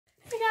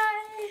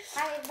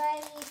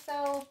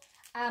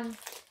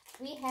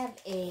We have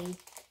a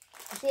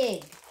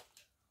big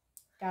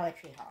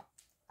DollarTree haul.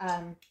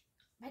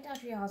 My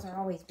DollarTree hauls are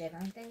always big,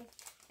 aren't they?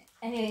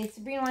 Anyway,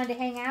 Sabrina wanted to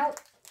hang out,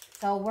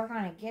 so we're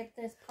gonna get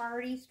this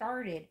party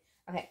started.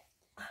 Okay.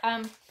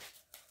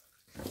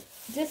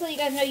 Just so you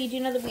guys know, you do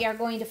know that we are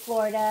going to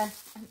Florida.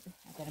 I'm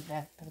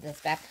gonna put this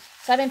back.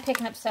 So I've been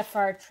picking up stuff for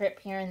our trip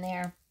here and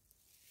there.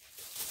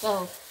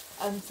 So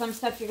some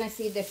stuff you're gonna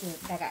see.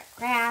 I got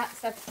crafts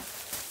stuff.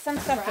 Some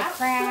stuff for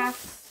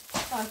crafts.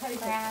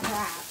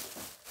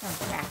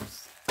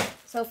 Crafts.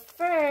 So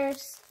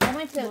first, I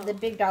went to the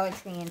big Dollar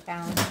Tree in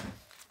town,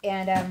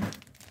 and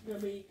the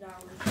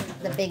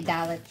big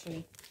Dollar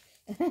Tree,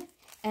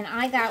 and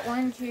I got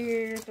 1,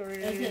 2, 3.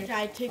 Is it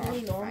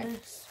gigantically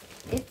enormous?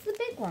 It's the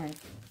big one.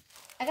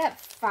 I got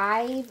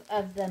 5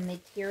 of the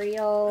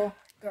material,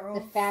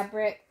 the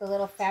fabric, the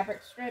little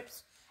fabric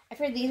strips. I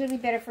figured these would be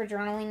better for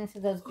journaling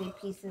instead of those big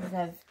pieces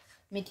of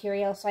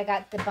material. So I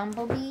got the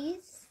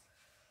bumblebees.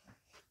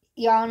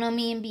 Y'all know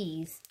me and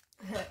bees.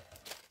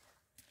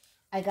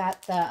 I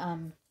got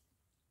the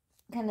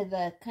kind of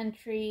the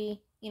country,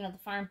 you know, the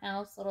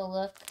farmhouse little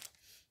look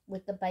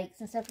with the bikes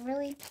and stuff.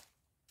 Really,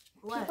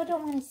 people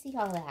don't want to see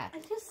all that.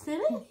 I'm just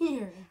sitting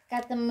here.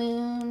 Got the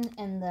moon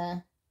and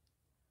the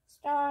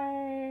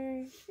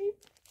stars.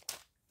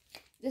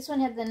 This one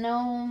had the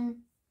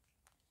gnome.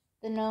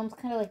 The gnome's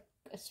kind of like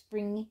a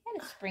spring,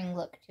 had a spring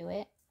look to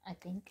it, I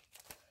think.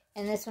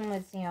 And this one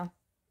was, you know,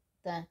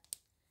 the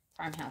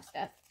farmhouse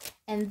stuff.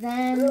 And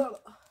then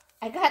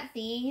I got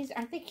these.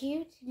 Aren't they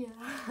cute? Yeah.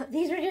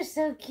 These were just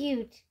so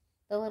cute.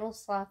 The little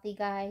slothy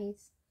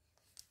guys.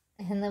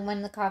 And then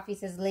when the coffee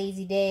says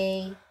lazy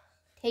day,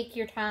 take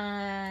your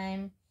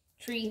time,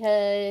 tree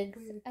hugs.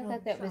 I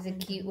thought that was a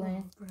cute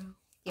one.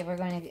 Yeah, we're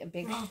going to get a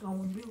big... We're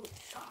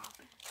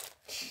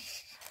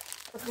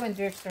going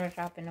thrift store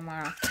shopping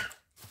tomorrow.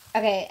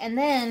 Okay, and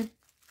then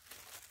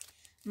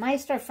my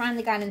store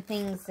finally got in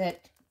things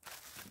that...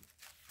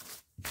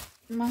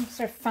 My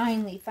store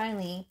finally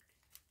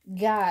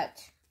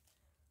got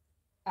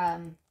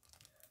the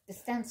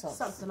stencils.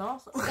 Something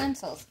awesome.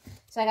 Stencils.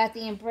 So I got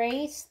the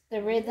embrace,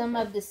 the rhythm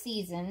of the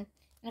season,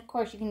 and of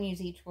course you can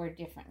use each word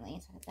differently.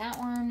 So I got that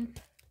one.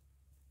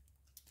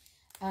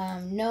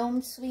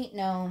 Gnome, sweet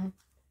gnome.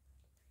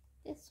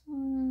 This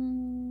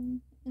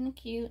one, isn't it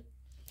cute?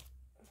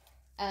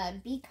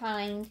 Be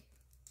kind.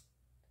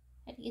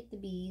 How to get the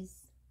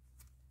bees.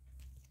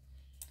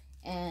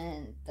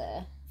 And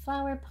the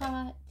flower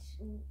pot.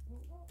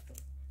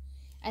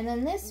 And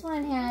then this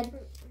one had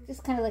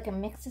just kind of like a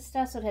mix of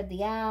stuff. So it had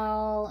the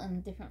owl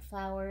and different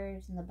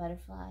flowers and the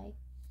butterfly.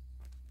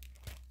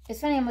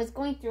 It's funny, I was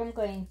going through, I'm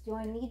going, do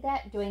I need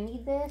that? Do I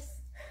need this?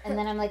 And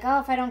then I'm like, oh,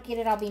 if I don't get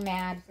it, I'll be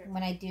mad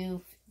when I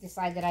do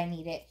decide that I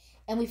need it.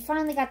 And we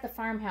finally got the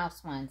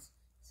farmhouse ones.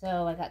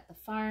 So I got the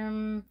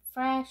Farm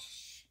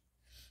Fresh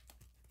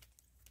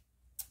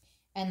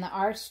and the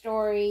Our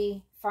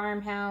Story,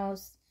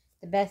 Farmhouse,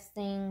 the Best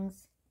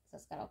Things. So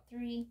it's got all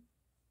 3.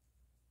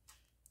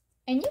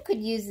 And you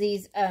could use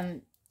these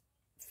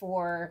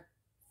for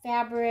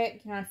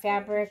fabric, you know, on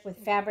fabric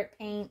with fabric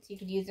paints. You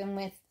could use them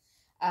with,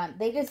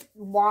 they just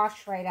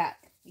wash right up.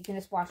 You can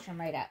just wash them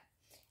right up.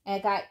 And I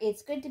got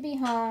It's Good to Be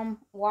Home,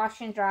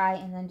 wash and dry,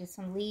 and then just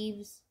some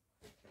leaves.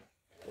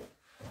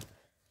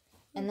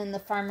 And then the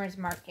Farmer's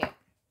Market.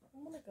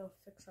 I'm going to go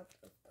fix up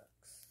the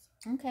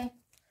books. Okay,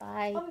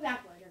 bye. I'll be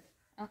back later.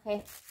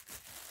 Okay.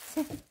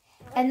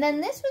 And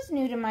then this was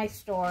new to my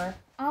store.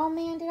 Oh,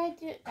 man, did I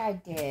do it? I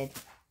did.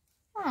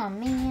 Oh,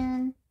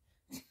 man.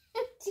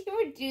 Did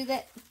you ever do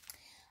that?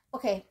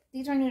 Okay,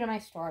 these are new to my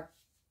store.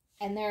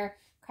 And they're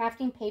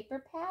crafting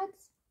paper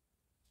pads.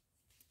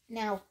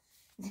 Now,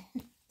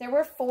 there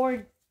were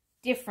 4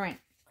 different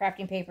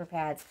crafting paper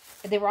pads.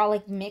 But they were all,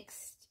 like,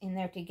 mixed in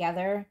there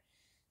together.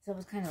 So it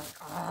was kind of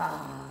like,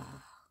 ah.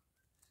 Oh.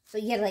 So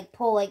you had to, like,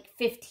 pull, like,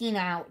 15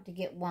 out to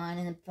get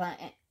one.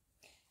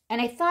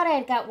 And I thought I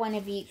had got 1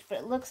 of each, but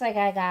it looks like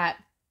I got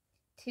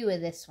 2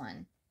 of this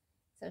one.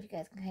 So if you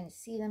guys can kind of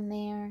see them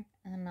there,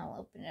 and I'll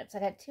open it up. So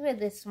I got 2 of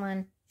this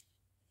one,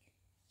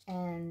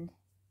 and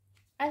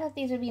I thought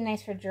these would be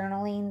nice for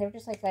journaling. They're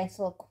just like nice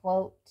little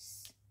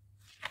quotes.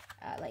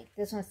 Like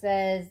this one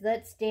says,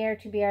 let's dare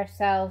to be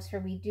ourselves, for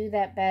we do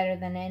that better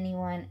than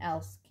anyone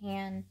else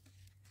can.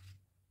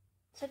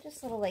 So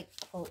just little like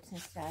quotes and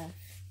stuff.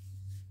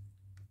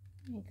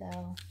 There you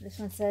go. This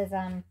one says,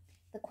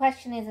 the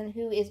question isn't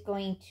who is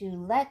going to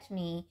let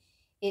me,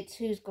 it's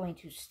who's going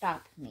to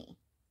stop me.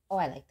 Oh,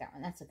 I like that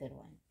one. That's a good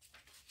one.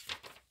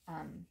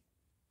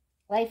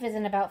 Life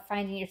isn't about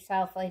finding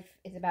yourself. Life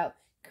is about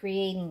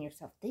creating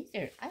yourself.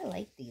 I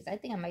like these. I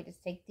think I might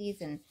just take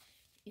these and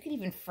you could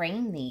even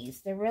frame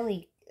these. They're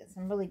really,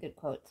 some really good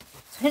quotes.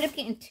 So I ended up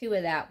getting 2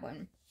 of that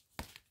one.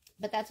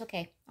 But that's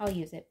okay. I'll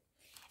use it.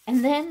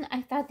 And then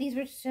I thought these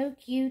were so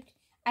cute.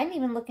 I didn't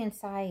even look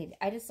inside.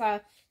 I just saw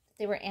that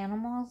they were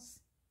animals.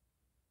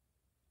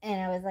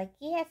 And I was like,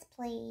 yes,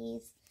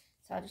 please.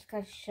 So I'll just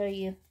kind of show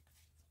you.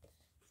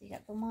 So you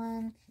got the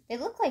one. They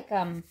look like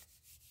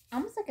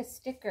almost like a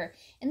sticker.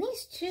 And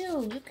these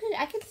 2,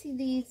 I could see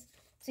these.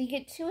 So you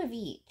get 2 of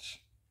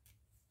each.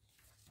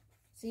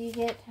 So you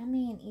get, how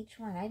many in each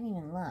one? I didn't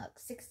even look.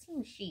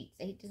 16 sheets,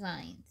 8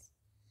 designs.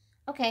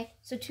 Okay,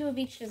 so 2 of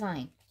each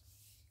design.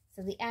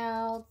 So the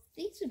owl,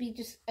 these would be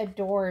just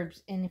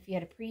adorbs. And if you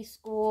had a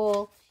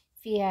preschool,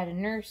 if you had a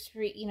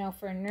nursery, you know,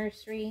 for a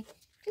nursery,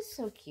 just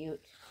so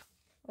cute.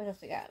 What else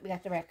we got? We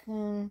got the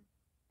raccoon.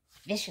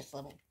 Vicious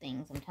little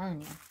things, I'm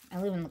telling you.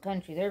 I live in the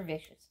country, they're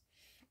vicious.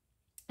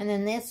 And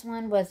then this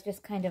one was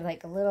just kind of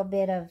like a little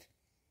bit of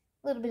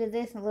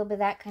this and a little bit of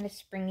that, kind of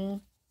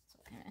springy. So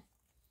I'll kind of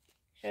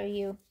show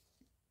you.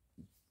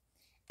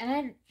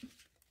 And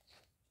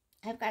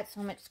I've got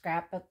so much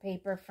scrapbook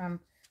paper from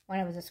when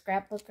I was a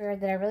scrapbooker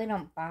that I really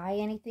don't buy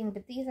anything.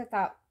 But these I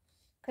thought,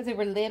 because they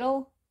were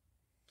little,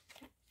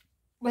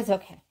 was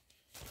okay.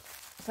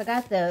 So I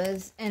got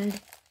those. And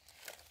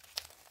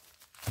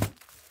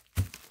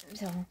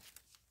so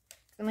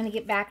I'm going to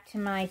get back to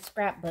my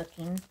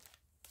scrapbooking.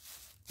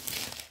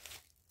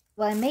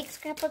 Will I make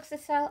scrapbooks to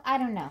sell? I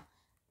don't know.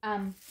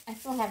 I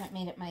still haven't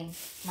made up my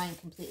mind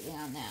completely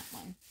on that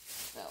one.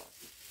 So,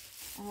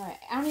 alright.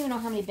 I don't even know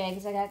how many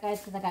bags I got, guys,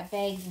 because I got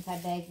bags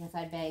inside bags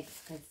inside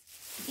bags. Because,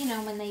 you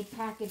know, when they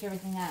package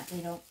everything up,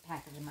 they don't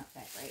package them up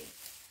that great.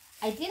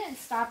 I didn't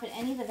stop at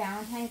any of the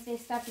Valentine's Day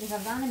stuff because I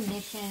was on a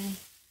mission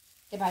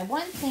to buy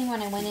one thing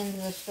when I went into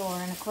the store.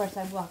 And, of course,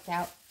 I walked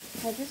out.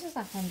 Because this is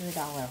a $100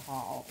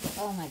 haul.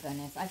 Oh, my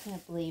goodness. I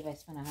can't believe I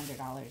spent $100 at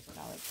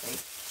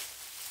DollarTree.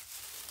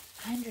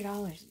 $100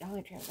 at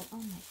DollarTree. I was like, oh,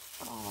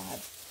 my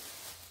God.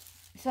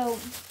 So,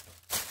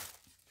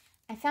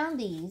 I found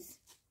these.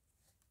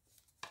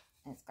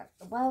 And it's got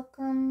the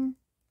welcome.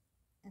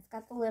 It's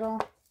got the little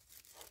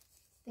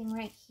thing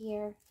right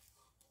here.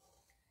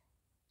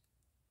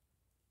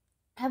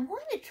 I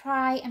want to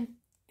try, I'm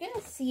going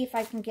to see if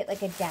I can get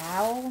like a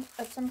dowel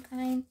of some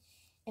kind.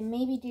 And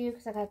maybe do,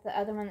 because I got the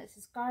other one that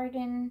says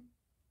garden.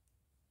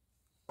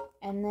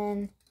 And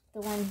then the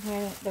one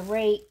here, the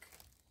rake,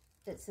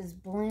 that says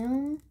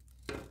bloom.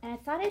 And I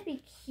thought it'd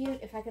be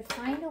cute if I could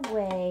find a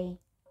way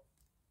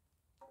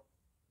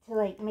to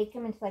like make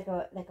them into like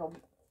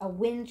a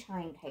wind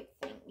chime type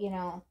thing, you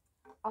know.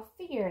 I'll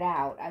figure it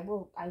out. I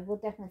will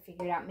definitely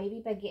figure it out.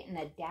 Maybe by getting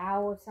a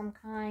dowel of some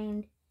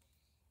kind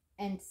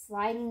and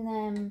sliding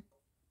them,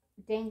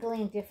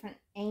 dangling different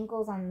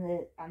angles on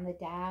the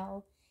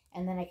dowel,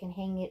 and then I can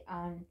hang it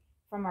on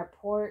from our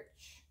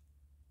porch,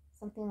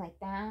 something like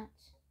that.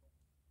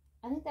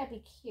 I think that'd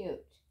be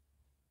cute,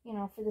 you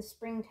know, for the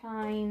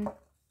springtime.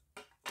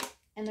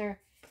 And they're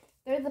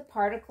the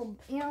particle,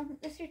 you know,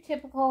 this is your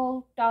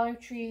typical Dollar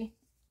Tree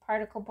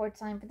particle board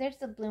sign, but there's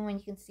the blue one.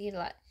 You can see it a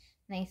lot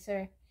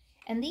nicer.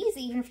 And these,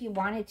 even if you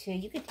wanted to,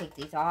 you could take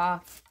these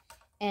off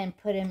and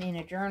put them in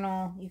a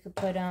journal. You could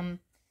put them,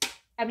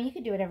 I mean, you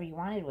could do whatever you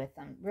wanted with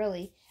them,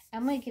 really.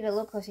 I'm going to get a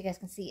little closer so you guys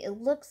can see.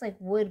 It looks like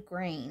wood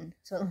grain.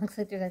 So it looks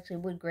like there's actually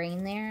wood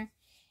grain there.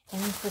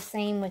 And it's the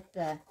same with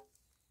the,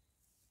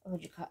 what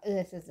would you call it?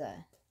 This is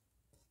a,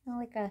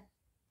 like a,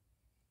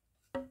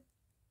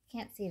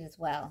 can't see it as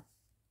well.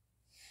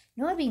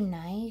 You know what would be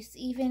nice,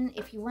 even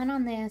if you went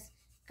on this,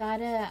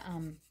 got a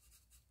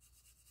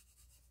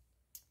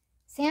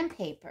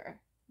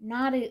sandpaper,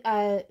 not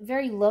a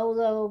very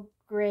low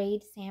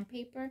grade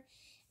sandpaper,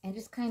 and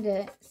just kind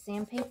of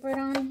sandpaper it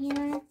on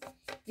here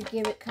to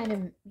give it kind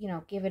of, you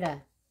know, give it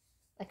a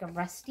like a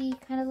rusty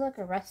kind of look,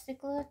 a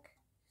rustic look.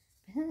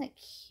 Isn't that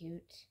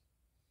cute?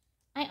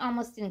 I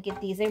almost didn't get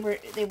these. They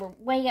were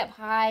way up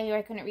high, or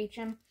I couldn't reach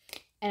them.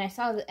 And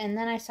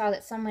then I saw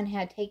that someone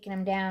had taken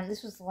them down.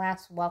 This was the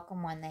last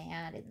welcome one they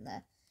had in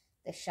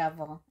the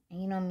shovel.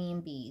 And you know me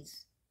and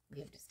bees.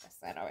 We have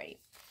discussed that already.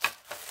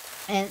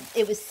 And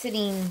it was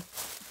sitting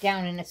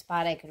down in a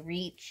spot I could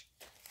reach.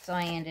 So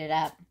I ended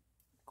up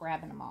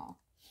grabbing them all.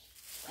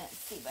 Let's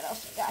see what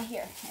else we got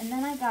here. And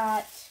then I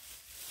got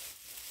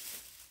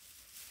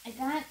a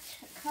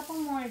couple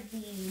more of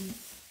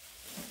these.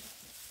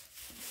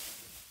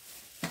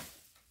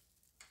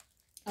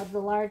 Of the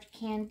large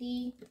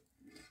candy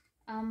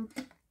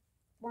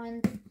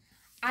ones.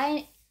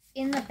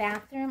 In the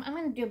bathroom, I'm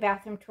going to do a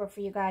bathroom tour for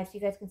you guys so you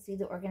guys can see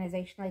the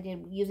organization I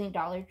did using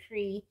Dollar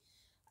Tree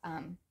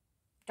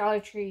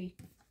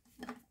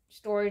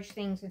storage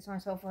things and so on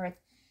and so forth.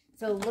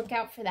 So look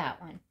out for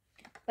that one.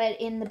 But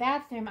in the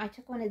bathroom, I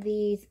took one of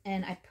these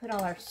and I put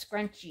all our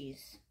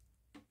scrunchies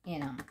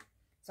in them.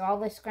 So all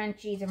the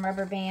scrunchies and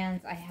rubber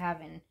bands I have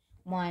in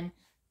one.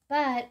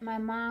 But my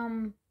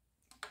mom,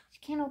 she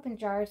can't open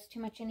jars too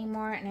much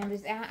anymore. And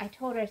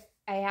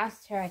I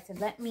asked her, I said,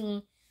 let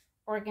me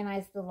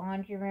organize the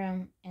laundry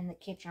room and the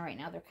kitchen right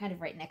now. They're kind of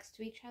right next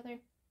to each other.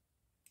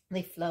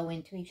 They flow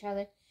into each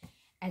other.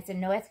 I said,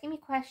 no asking me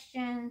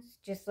questions.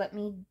 Just let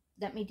me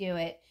do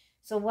it.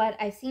 So what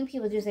I've seen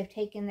people do is they've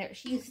taken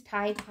she used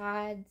Tide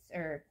Pods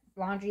or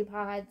laundry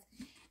pods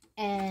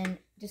and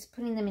just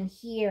putting them in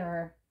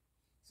here.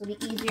 So it'll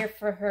be easier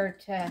for her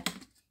to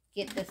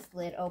get this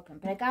lid open.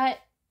 But like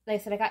I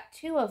said, I got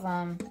 2 of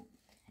them.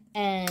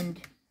 And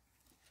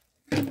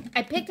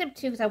I picked up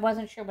 2 because I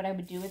wasn't sure what I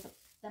would do with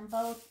them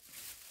both.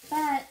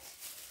 But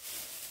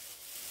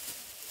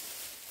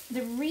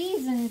the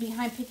reason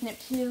behind picking up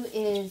 2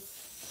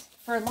 is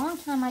for a long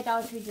time, my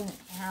Dollar Tree didn't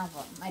have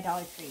them, my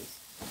Dollar Trees.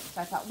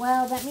 So I thought,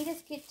 well, let me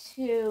just get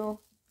to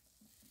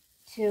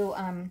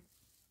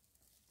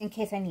in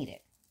case I need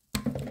it.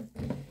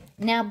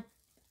 Now,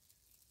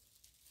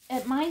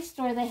 at my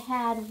store, they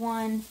had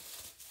one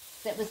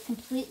that was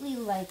completely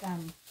like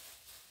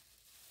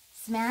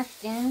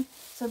smashed in.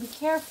 So be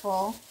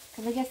careful,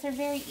 because I guess they're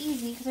very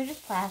easy, because they're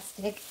just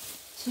plastic,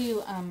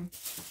 to,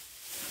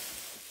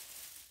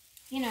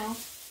 you know,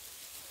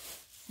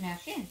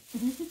 smash in.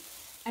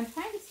 I'm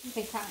trying to see if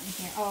they caught in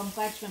here. Oh, I'm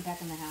glad she went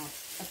back in the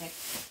house. Okay,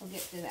 we'll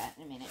get to that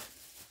in a minute.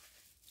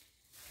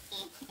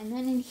 And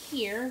then in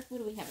here, what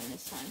do we have in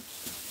this one?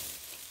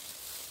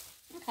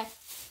 Okay.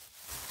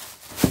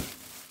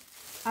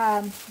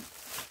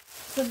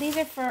 So these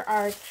are for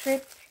our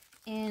trip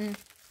in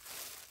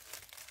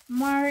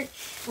March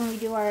when we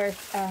do our,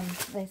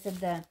 like I said,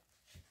 the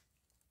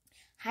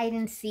hide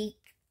and seek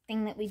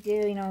thing that we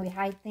do. You know, we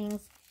hide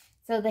things.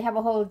 So they have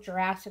a whole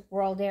Jurassic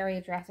World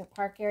area, Jurassic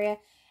Park area.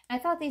 I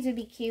thought these would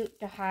be cute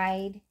to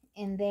hide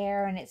in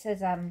there. And it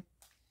says,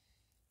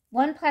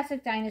 one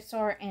plastic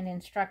dinosaur and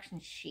instruction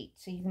sheet.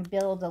 So you can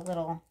build a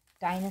little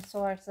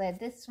dinosaur. So I had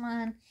this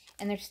one.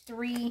 And there's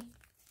 3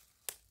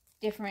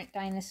 different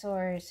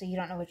dinosaurs. So you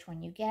don't know which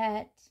one you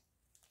get.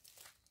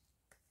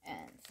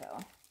 And so,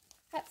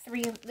 got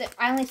 3 of them.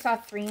 I only saw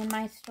 3 in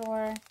my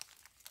store.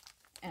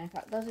 And I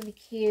thought those would be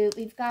cute.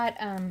 We've got,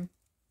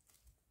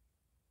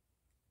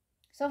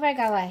 so far I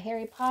got a lot of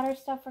Harry Potter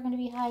stuff we're going to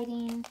be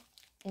hiding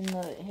in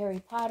the Harry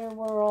Potter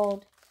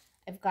world.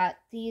 I've got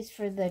these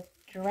for the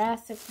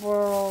Jurassic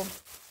World.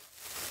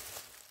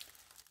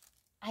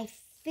 I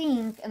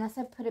think, unless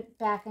I put it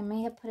back, I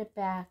may have put it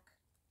back.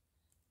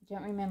 I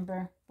don't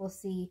remember. We'll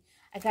see.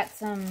 I got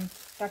some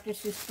Dr.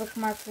 Seuss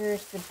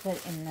bookmarkers to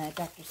put in the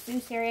Dr.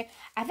 Seuss area.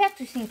 I've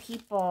actually seen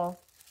people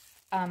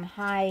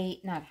hide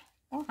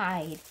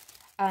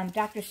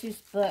Dr.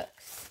 Seuss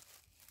books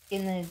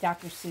in the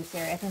Dr. Seuss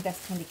area. I think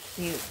that's kind of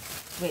cute,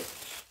 which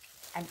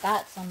I've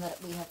got some that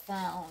we have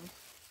found.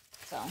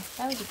 So,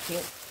 that would be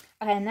cute.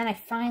 Okay, and then I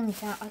finally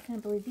found, I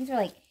couldn't believe, these are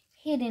like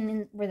hidden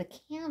in where the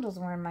candles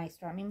were in my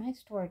store. I mean, my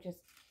store just,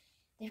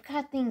 they've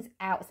got things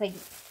out.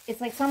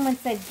 It's like someone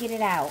said, get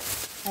it out,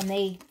 and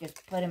they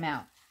just put them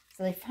out.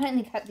 So they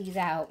finally got these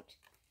out.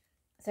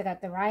 So I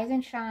got the Rise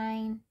and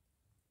Shine,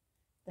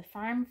 the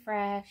Farm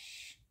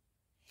Fresh,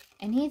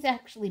 and he's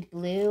actually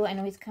blue. I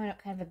know he's coming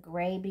up kind of a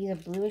gray, but he's a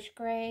bluish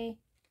gray.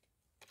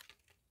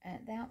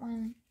 That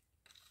one.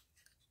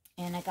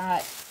 And I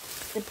got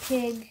the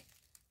Pig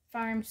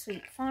Farm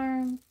Sweet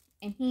Farm.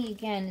 And he,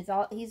 again,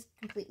 he's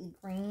completely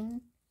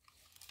green.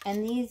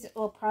 And these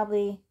will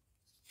probably,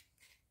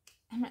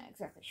 I'm not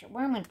exactly sure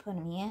where I'm going to put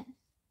them yet.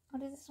 Oh,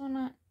 does this one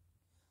not?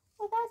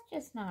 Well,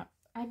 that's just not,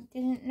 I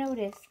didn't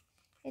notice.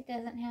 It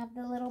doesn't have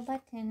the little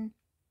button.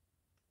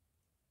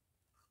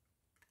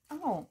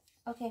 Oh,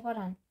 okay, hold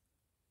on.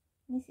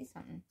 Let me see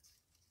something.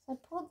 So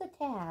I pulled the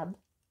tab.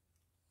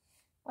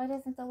 Why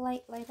doesn't the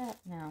light light up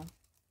now?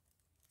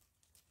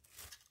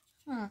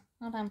 Huh,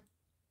 hold on.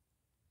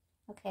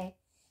 Okay,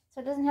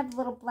 so it doesn't have the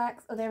little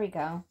black, oh, there we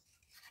go.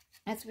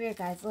 That's weird,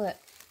 guys, look.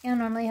 You know,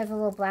 normally it has a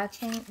little black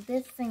thing.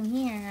 This thing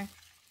here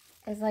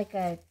is like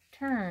a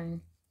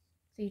turn.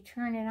 So you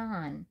turn it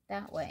on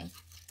that way.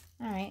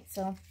 Alright,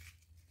 so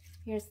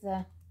here's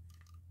the,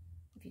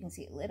 if you can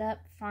see it lit up,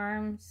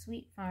 Farm,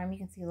 Sweet Farm. You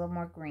can see a little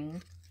more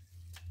green.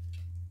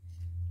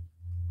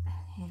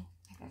 Okay,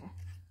 I gotta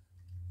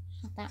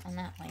put that one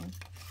that way.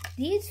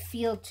 These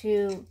feel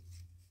too,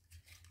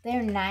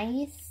 they're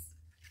nice.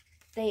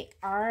 They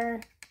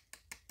are,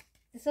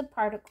 this is a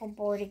particle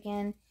board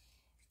again.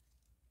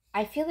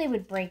 I feel they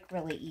would break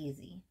really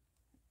easy.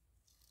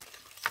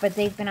 But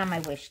they've been on my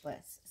wish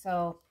list.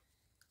 So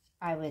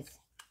I was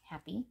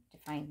happy to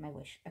find my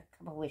a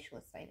couple wish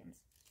list items.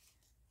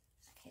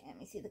 Okay, let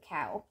me see the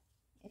cow.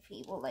 If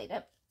he will light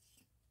up.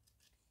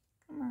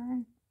 Come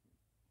on.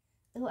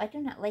 Oh, I do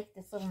not like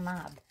this little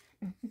knob.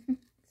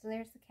 So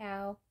there's the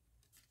cow.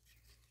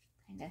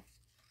 Kinda.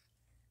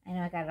 I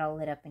know I got it all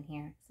lit up in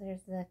here. So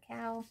there's the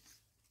cow.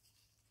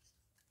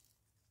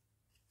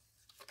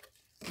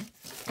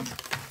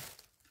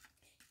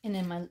 And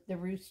then the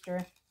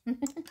rooster. I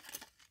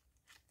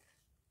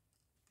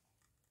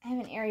have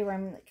an area where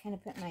I'm kind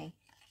of putting my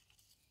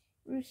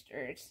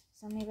roosters.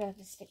 So maybe I'll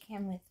just stick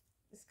him with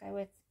this guy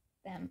with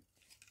them.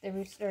 The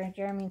rooster.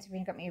 Jeremy and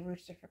Sabrina got me a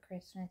rooster for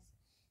Christmas.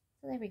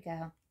 So there we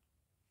go.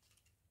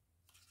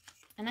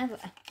 And I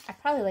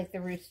probably like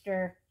the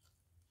rooster.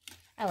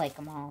 I like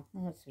them all.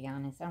 Let's be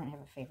honest. I don't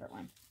have a favorite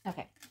one.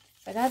 Okay.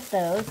 So I got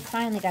those.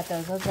 Finally got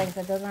those. Those, like I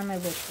said, those are on my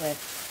wish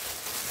list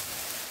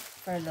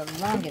for the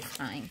longest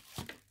time.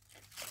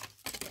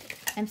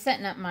 I'm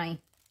setting up my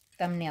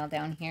thumbnail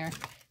down here.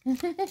 And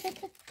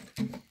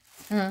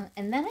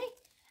then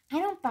I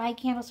don't buy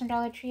candles from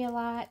Dollar Tree a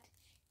lot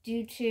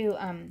due to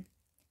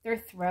their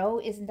throw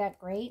isn't that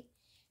great.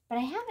 But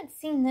I haven't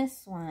seen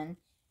this one.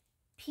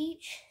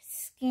 Peach,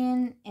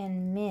 Skin,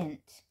 and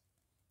Mint.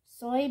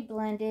 Soy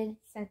blended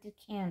scented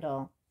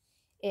candle.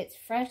 It's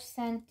fresh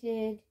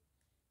scented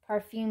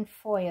perfumed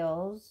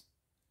foils.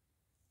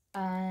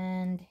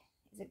 And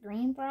Is it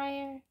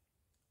Greenbrier?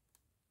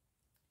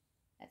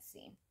 Let's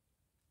see.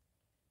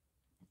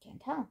 I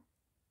can't tell.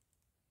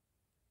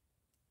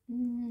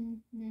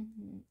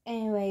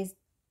 Anyways,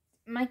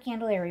 my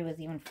candle area was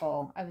even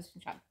full. I was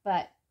in shock.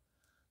 But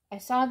I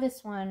saw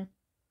this one.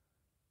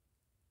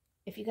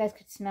 If you guys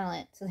could smell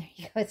it. So there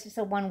you go. It's just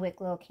a 1-wick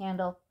little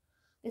candle.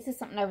 This is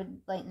something I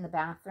would light in the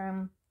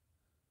bathroom.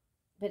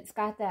 But it's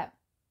got that.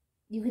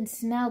 You can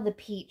smell the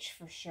peach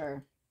for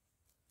sure.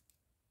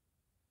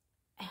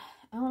 I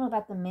don't know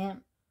about the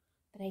mint.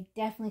 But I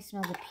definitely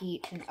smell the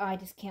peach. And oh, I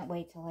just can't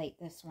wait to light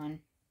this one.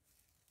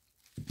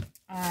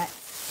 A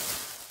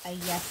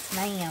yes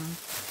ma'am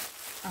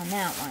on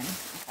that one.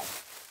 Okay.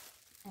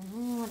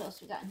 And what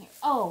else we got in here?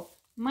 Oh,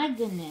 my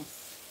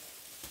goodness.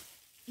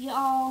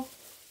 Y'all,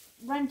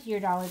 run to your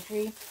Dollar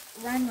Tree.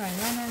 Run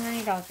to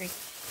your Dollar Tree.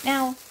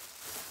 Now,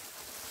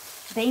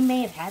 they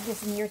may have had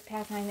this in years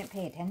past and I didn't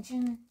pay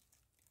attention.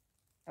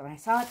 But when I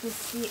saw it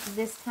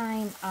this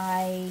time,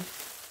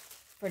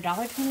 for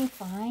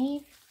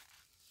 $1.25,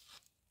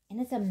 and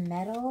it's a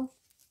metal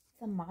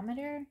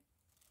thermometer.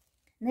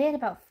 And they had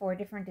about 4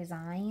 different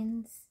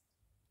designs.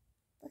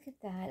 Look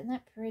at that. Isn't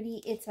that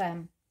pretty? It's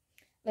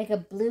like a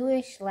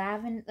bluish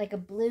lavender, like a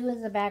blue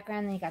as a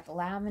background. Then you got the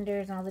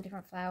lavenders and all the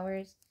different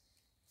flowers.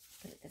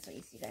 Put it this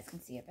way so you guys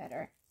can see it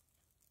better.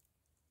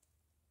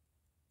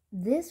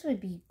 This would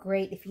be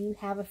great if you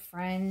have a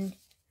friend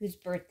whose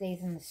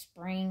birthday's in the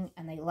spring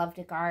and they love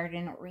to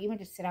garden or even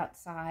just sit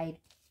outside.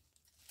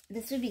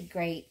 This would be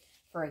great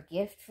for a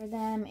gift for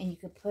them, and you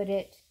could put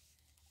it,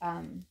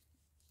 you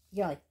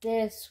know, like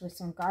this with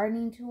some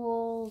gardening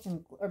tools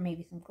or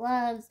maybe some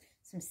gloves,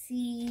 some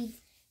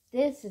seeds.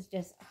 This is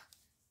just,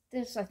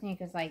 this I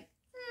think is like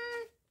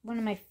one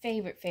of my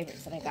favorites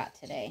that I got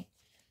today.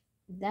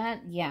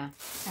 That, yeah,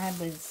 I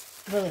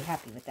was really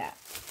happy with that.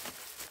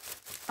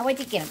 Oh, I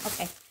did get them.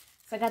 Okay.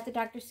 So I got the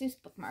Dr. Seuss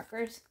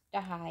bookmarkers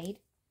to hide.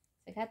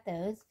 So I got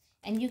those.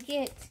 And you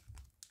get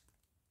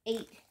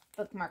 8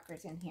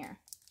 bookmarkers in here.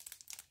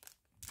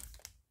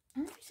 I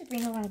wonder if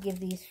Sabrina want to give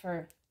these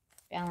for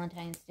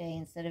Valentine's Day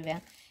instead of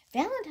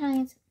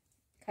Valentine's.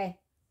 Okay,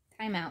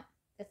 timeout.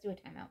 Let's do a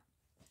timeout.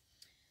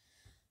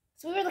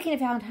 So we were looking at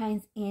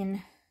Valentine's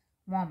in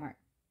Walmart.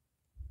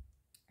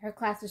 Her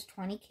class is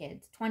 20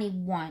 kids.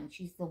 21.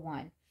 She's the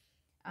one.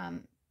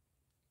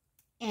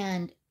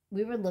 And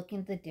we were looking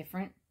at the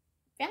different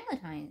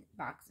Valentine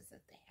boxes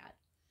that they had.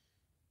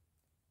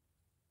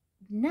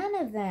 None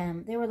of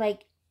them, they were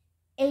like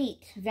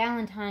 8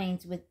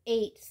 Valentines with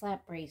 8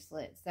 slap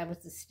bracelets. That was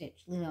the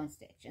stitch, Lilo and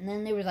Stitch. And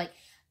then there was like,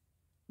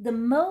 the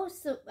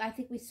most, I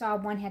think we saw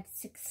one had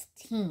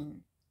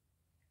 16.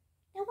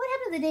 Now, what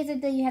happened the days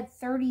that you had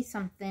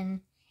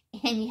 30-something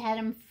and you had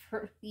them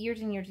for years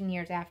and years and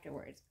years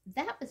afterwards?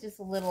 That was just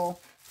a little,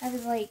 I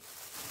was like,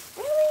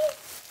 really?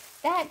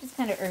 That just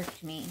kind of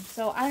irked me.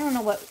 So I don't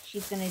know what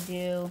she's going to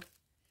do,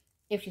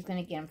 if she's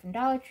going to get them from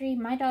Dollar Tree.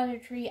 My Dollar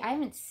Tree, I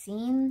haven't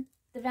seen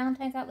the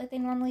Valentine's out like they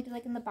normally do,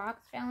 like in the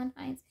box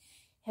Valentine's.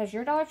 Has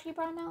your Dollar Tree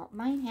brought them out?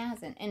 Mine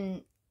hasn't.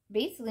 And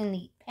basically in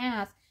the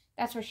past,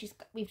 that's where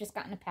we've just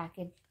gotten a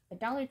package at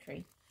Dollar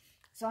Tree.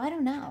 So I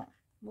don't know.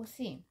 We'll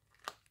see.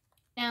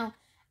 Now,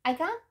 I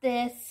got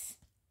this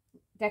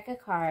deck of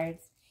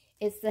cards.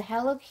 It's the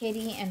Hello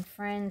Kitty and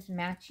Friends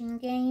matching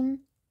game.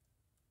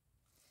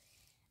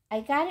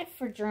 I got it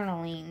for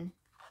journaling,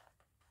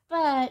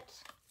 but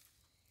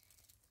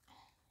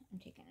I'm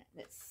taking it.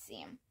 Let's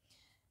see.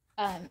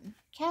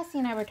 Cassie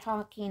and I were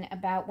talking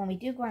about when we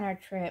do go on our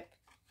trip,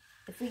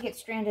 if we get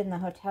stranded in the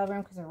hotel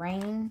room because of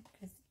rain,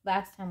 because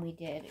last time we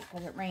did,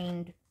 because it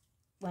rained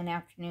one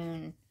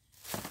afternoon,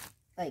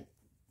 like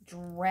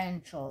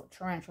torrential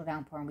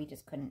downpour, and we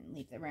just couldn't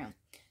leave the room.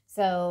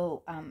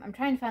 So I'm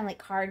trying to find like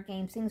card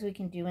games, things we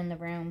can do in the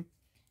room.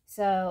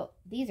 So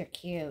these are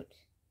cute.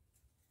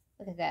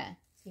 Look at that.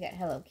 So you got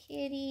Hello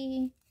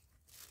Kitty,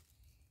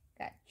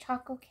 got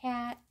Choco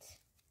Cat.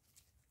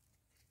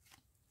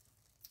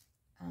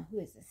 Who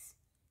is this?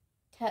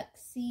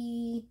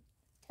 Tuxedo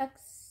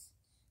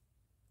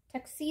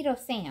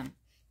Sam.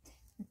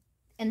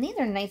 And these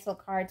are nice little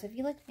cards. If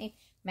you like to make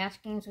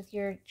match games with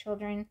your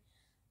children.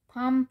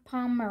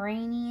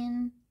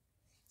 Pomeranian.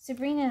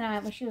 Sabrina and I,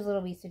 when she was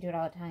little, we used to do it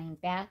all the time.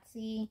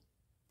 Batsy.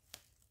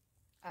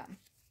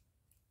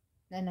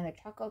 Another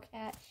Choco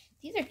Cat.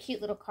 These are cute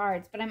little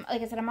cards. But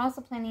like I said, I'm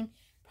also planning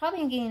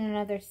probably on getting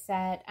another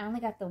set. I only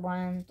got the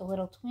one, the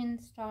little twin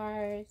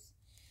stars.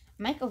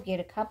 I might go get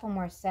a couple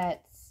more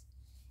sets.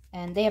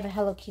 And they have a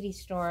Hello Kitty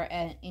store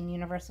in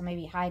Universal.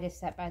 Maybe hide a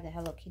set by the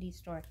Hello Kitty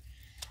store.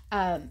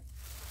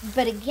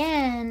 But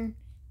again,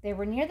 they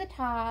were near the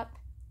top.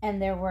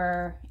 And there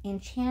were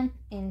Enchanto.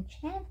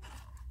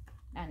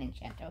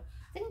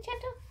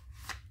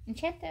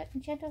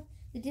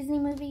 The Disney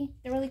movie.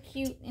 The really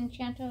cute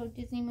Enchanto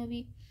Disney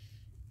movie.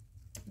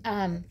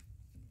 That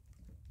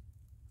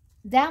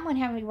one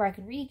happened where I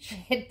could reach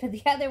it, but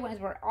the other ones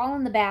were all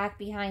in the back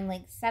behind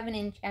like 7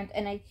 Enchanto,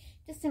 and I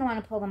just didn't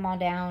want to pull them all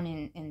down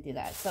and do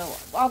that. So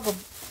I'll go.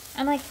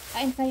 I'm like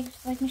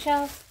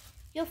Michelle,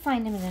 you'll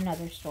find them in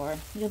another store.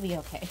 You'll be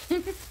okay.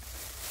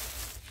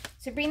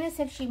 Sabrina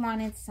said she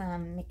wanted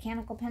some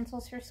mechanical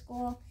pencils for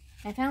school.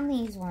 I found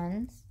these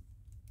ones.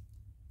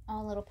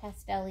 All little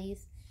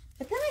pastellies.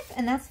 But then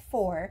and that's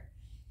 4.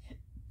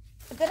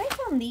 But then I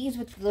found these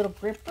with little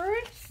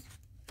grippers.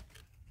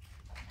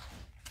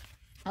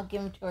 I'll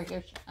give them to her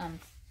here. So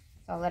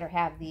I'll let her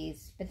have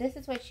these. But this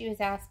is what she was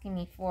asking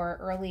me for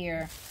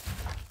earlier.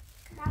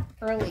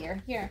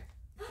 Here.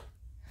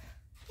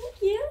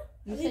 Thank you.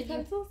 You said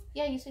pencils?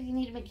 Yeah, you said you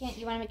need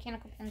you want a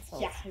mechanical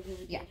pencil. Yeah, I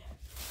really did.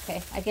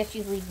 Okay, I guess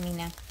you leave me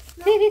now.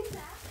 No,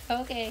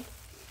 okay.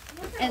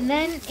 And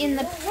then in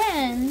the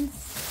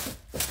pens,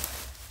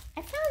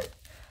 I found,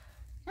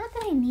 not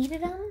that I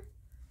needed them,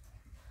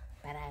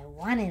 but I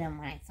wanted them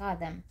when I saw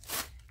them.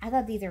 I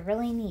thought these are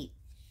really neat.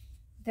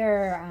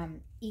 They're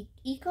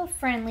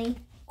eco-friendly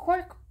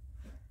cork.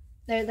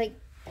 They're like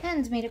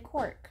pens made of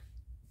cork.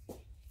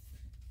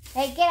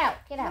 Hey, get out.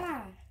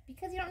 Why?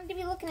 Because you don't need to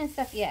be looking at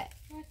stuff yet.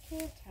 Why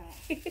can't I?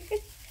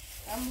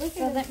 I'm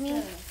looking So at let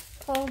me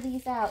stuff. pull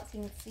these out so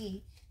you can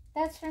see.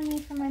 That's for me,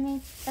 for my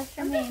that's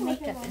for me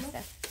makeup and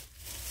stuff.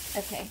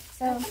 Okay,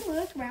 so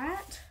Look,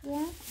 right?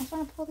 yeah, I just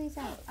want to pull these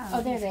out.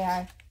 Oh, there they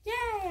are.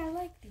 Yay, I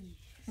like these.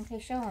 Okay,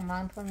 show them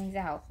while I'm pulling these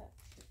out.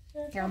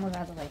 Here, I'll move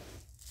out of the way.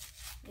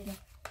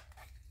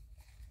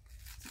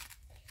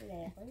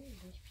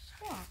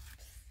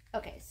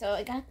 Okay, so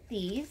I got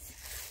these.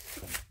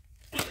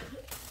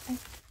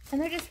 And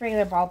they're just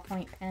regular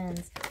ballpoint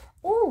pens.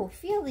 Ooh,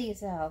 feel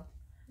these though.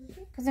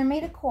 Because they're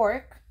made of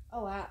cork.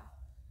 Oh, wow.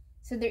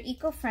 So they're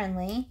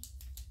eco-friendly.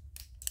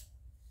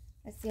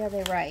 Let's see how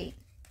they write.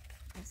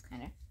 Just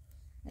kind of,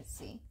 let's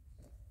see.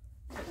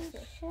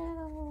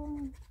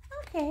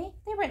 Okay,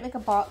 they write like a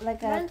ball,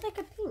 like a. Mine's like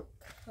a pink.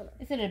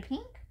 Is it a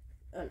pink?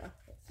 Oh, no.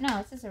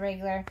 No, it's just a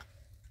regular. I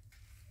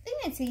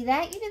didn't see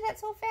that. You did that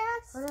so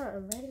fast. Hold on,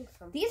 I'm writing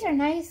something. These are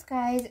nice,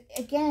 guys.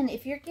 Again,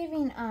 if you're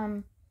giving,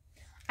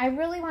 I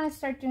really want to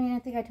start doing, I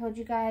think I told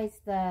you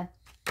guys, the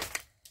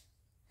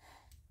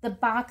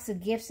box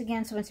of gifts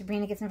again. So when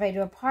Sabrina gets invited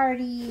to a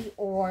party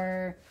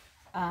or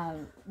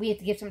we have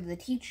to give some to the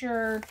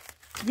teacher.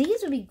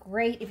 These would be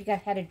great if you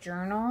guys had a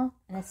journal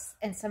and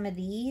some of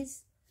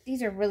these.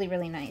 These are really,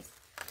 really nice.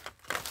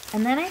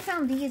 And then I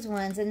found these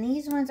ones, and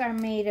these ones are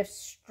made of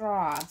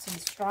straw. So the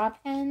straw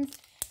pens.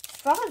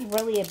 Straw is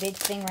really a big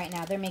thing right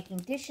now. They're making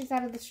dishes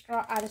out of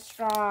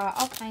straw,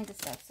 all kinds of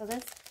stuff. So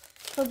let's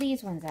pull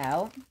these ones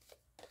out.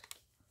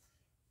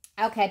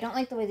 Okay, I don't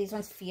like the way these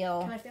ones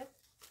feel. Can I feel?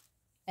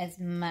 As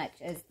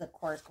much as the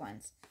cork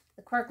ones.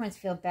 The cork ones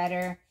feel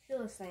better.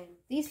 Feel the same.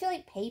 These feel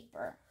like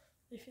paper.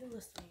 They feel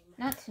the same.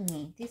 Not to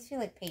me. These feel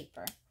like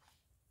paper.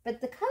 But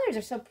the colors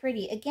are so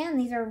pretty. Again,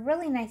 these are a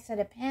really nice set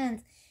of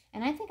pens.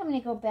 And I think I'm going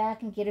to go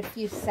back and get a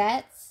few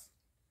sets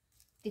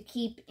to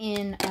keep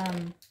in,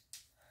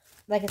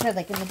 like I said,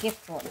 like in the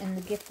gift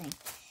thing.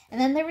 And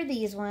then there were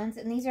these ones.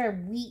 And these are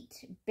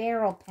wheat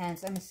barrel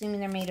pens. I'm assuming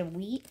they're made of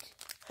wheat.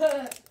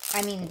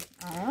 I mean,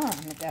 I don't know.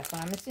 That's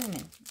what I'm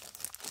assuming.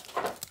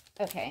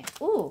 Okay.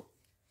 Ooh.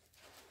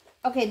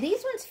 Okay,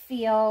 these ones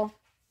feel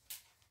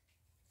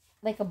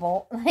like a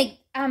bowl. Like,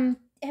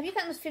 have you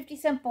gotten those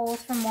 50-cent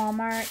bowls from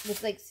Walmart?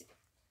 With like,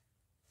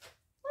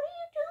 what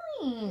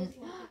are you doing?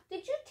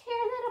 Did you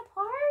tear that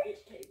apart?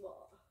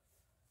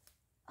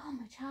 Oh,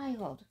 my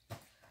child.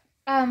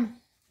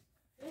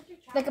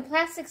 Like a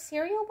plastic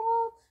cereal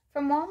bowl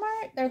from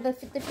Walmart? They're the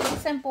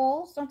 50-cent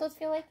bowls. Don't those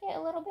feel like it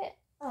a little bit?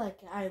 I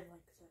like it. I like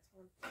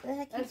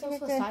this one. That's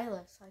also a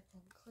stylus. I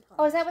can click on.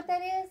 Oh, is that what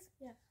that is?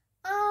 Yeah.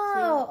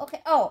 Oh,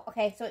 okay. Oh,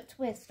 okay. So it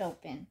twists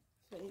open.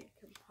 So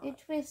It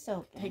twists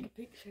open. take a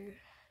picture.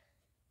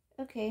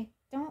 Okay.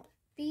 Don't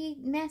be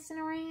messing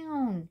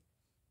around.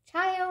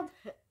 Child.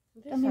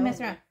 Don't be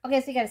messing around.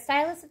 Okay, so you got a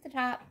stylus at the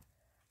top.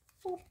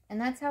 And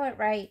that's how it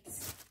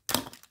writes.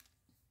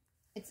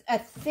 It's a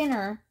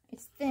thinner.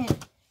 It's thin.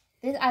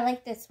 I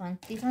like this one.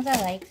 These ones I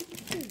like.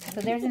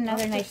 So there's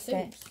another nice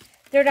set.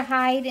 They're to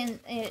hide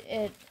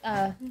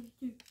at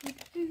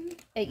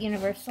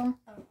Universal.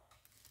 Oh.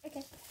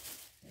 Okay.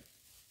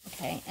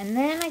 Okay, and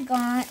then I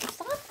got...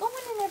 Stop going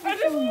in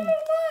everything.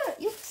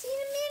 You'll see in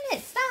a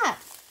minute. Stop.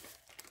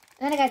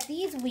 And then I got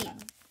these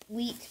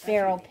wheat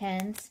barrel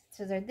pens.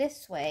 So they're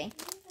this way.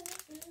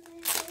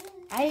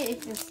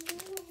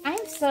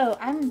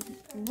 I'm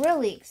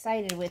really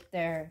excited with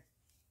their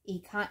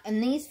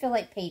and these feel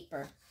like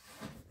paper.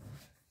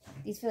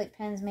 These feel like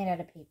pens made out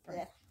of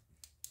paper.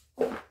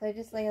 Yeah. They're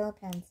just like little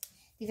pens.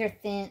 These are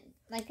thin.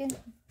 These are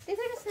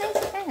just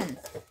nice pens.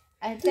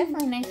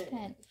 Definitely nice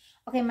pen.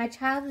 Okay, my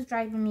child is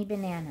driving me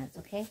bananas,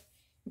 okay?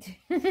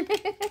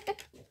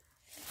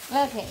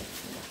 Okay.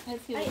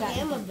 Let's see what I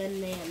am a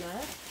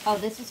banana. Oh,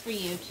 this is for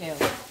you, too.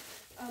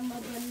 I'm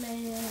a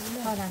banana.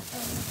 Hold on. I'm a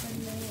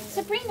banana.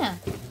 Sabrina,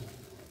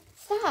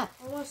 stop.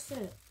 I want to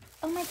sit.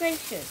 Oh, my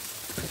gracious.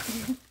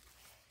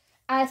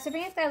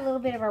 Sabrina's got a little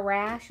bit of a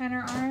rash on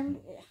her arm.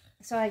 Yeah.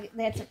 So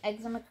they had some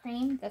eczema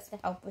cream. That's to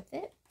help with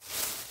it.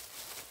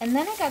 And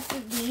then I got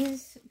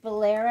these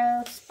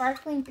Bolero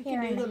Sparkling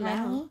Pear and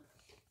Honey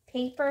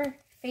paper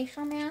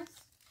facial mask.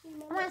 I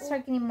want to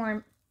start getting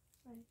more.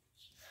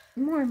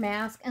 more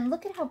mask. And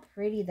look at how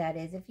pretty that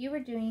is. If you were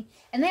doing,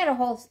 and they had a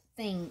whole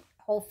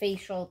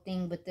facial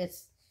thing with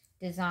this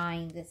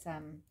design, this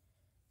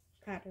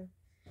Pattern.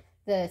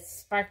 the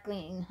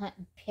sparkling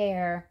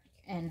pear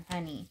and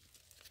honey.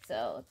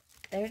 So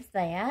there's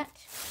that.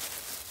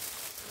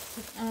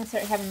 I'm gonna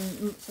start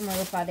having some more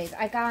spa days.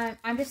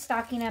 I'm just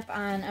stocking up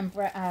on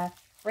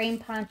rain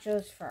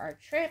ponchos for our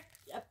trip.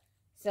 Yep.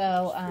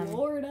 So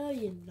Florida,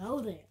 you know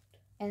that.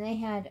 And they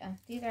had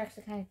these are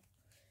actually kind of.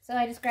 So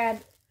I just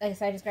grabbed, like I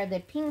said, I just grabbed the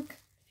pink.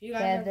 You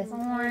got this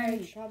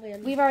orange.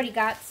 We've already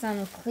got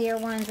some clear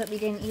ones that we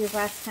didn't use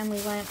last time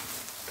we went.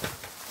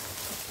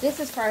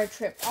 This is for our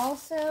trip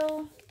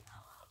also.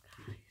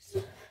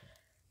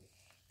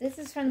 This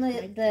is from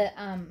the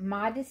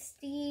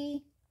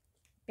Modesty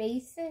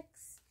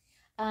Basics.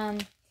 I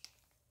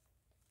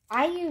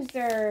use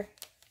their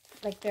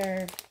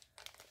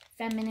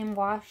feminine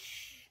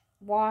wash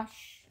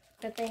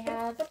that they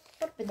have.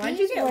 But Why'd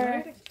these you get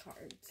were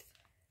cards?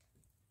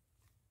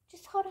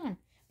 just hold on.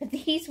 But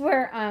these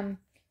were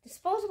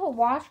disposable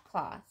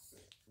washcloths,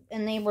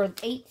 and they were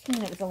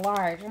 18. It was a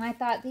large, and I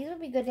thought these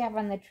would be good to have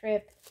on the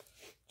trip,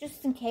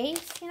 just in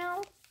case, you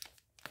know.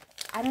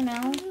 I don't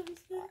know.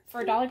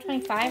 For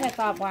 $1.25, I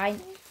thought, why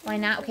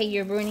not? Okay,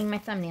 you're ruining my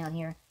thumbnail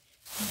here.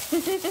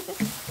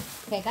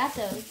 Okay, got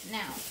those.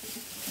 Now,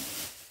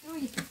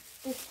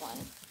 this one.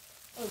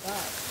 Oh,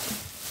 God.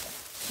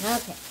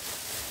 Okay.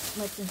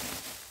 What's in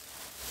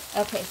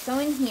here? Okay, so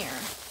in here,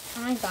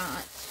 I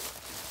got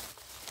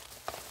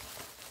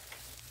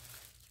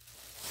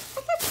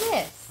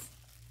this.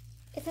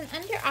 It's an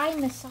under-eye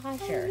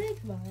massager.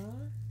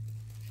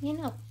 You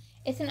know,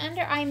 it's an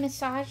under-eye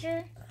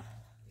massager.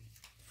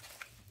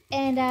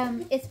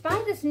 And it's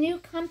by this new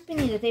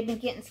company that they've been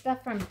getting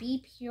stuff from,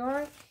 Be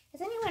Pure.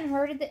 Has anyone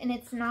heard of it? And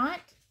it's not.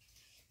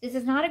 This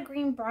is not a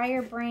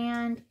Greenbrier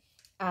brand.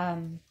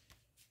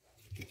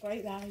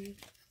 Great value.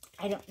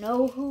 I don't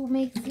know who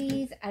makes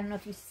these. I don't know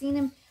if you've seen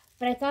them.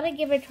 But I thought I'd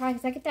give it a try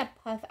because I get that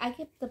puff. I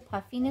get the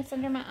puffiness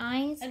under my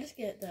eyes. I just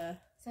get the...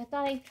 So I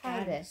thought I'd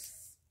try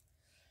this.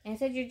 And it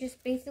said you're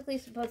just basically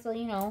supposed to,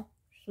 you know,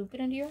 swoop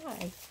it under your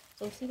eye.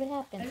 So we'll see what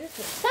happens.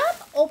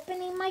 Stop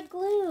opening my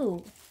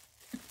glue.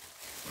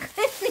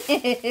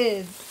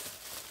 Goodness.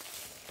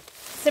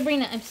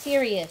 Sabrina, I'm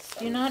serious.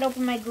 Do not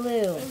open my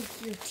glue.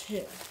 You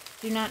too.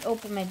 Do not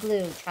open my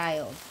glue,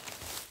 child.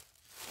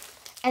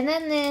 And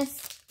then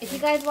this, if you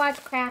guys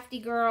watch Crafty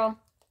Girl,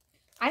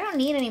 I don't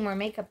need any more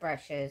makeup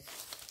brushes.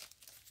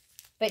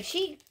 But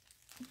I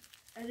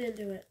didn't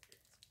do it.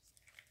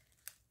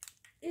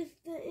 It's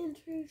the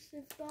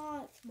intrusive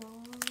thoughts,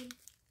 Mom.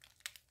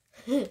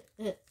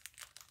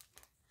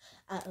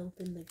 I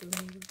opened the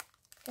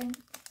glue.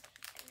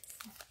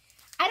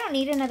 I don't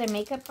need another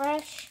makeup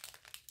brush.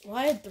 Well,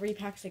 I had 3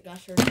 packs of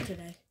gushers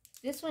today.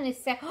 This one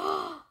is set.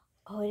 Oh,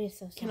 it is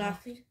so soft. Can I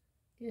see?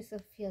 You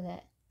just feel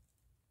that.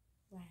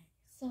 Right.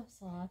 So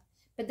soft.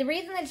 But the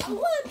reason that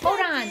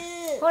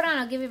hold on,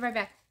 I'll give you right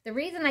back. The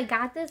reason I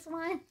got this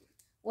one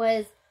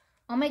was,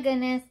 oh my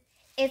goodness,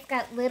 it's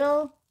got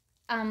little,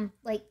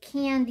 like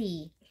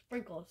candy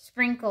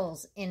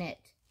sprinkles in it.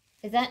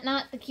 Is that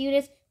not the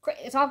cutest?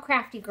 It's all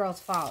Crafty Girl's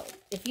fault.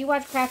 If you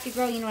watch Crafty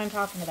Girl, you know what I'm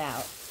talking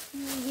about.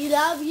 You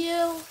love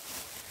you.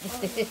 I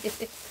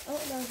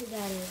don't know who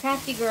that is.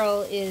 Crafty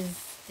Girl is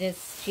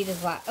just, she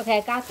does a lot. Okay,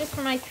 I got this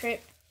for my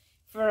trip.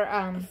 For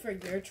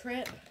your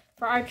trip?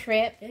 For our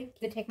trip,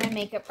 to take my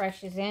makeup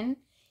brushes in.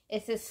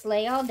 It says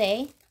slay all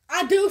day.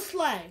 I do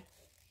slay.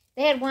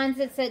 They had ones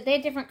that said, they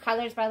had different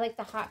colors, but I like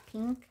the hot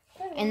pink.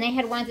 And they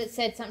had ones that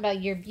said something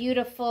about you're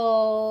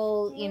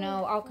beautiful, you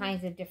know, all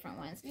kinds of different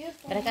ones.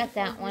 Beautiful, but I got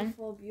that one.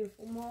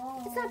 Beautiful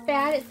mom. It's not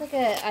bad. It's like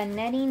a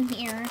netting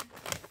here.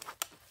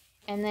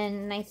 And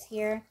then nice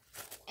here.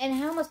 And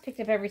I almost picked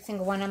up every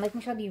single one. I'm like,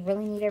 Michelle, do you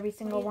really need every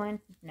single one?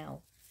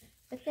 No.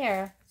 But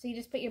there. So you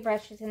just put your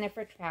brushes in there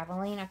for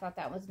traveling. I thought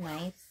that was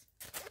nice.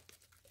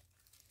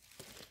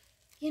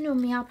 You know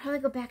me, I'll probably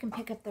go back and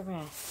pick up the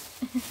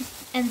rest.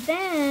 And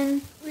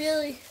then...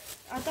 Really?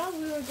 I thought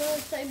we were going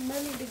to save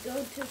money to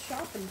go to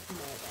shopping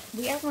tomorrow.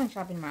 We are going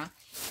shopping tomorrow.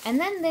 And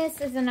then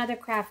this is another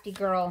Crafty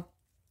Girl.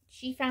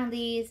 She found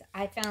these.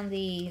 I found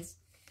these.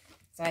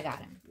 So I got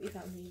them. We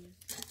found these.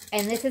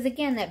 And this is,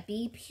 again, that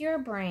Be Pure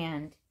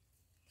brand.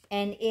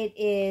 And it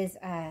is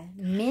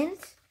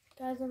mint.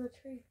 Guys on the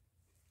tree.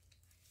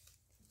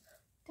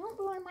 Don't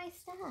ruin my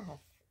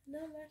stuff. No,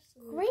 that's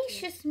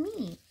gracious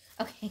me.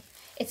 Okay.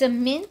 It's a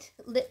mint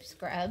lip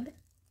scrub.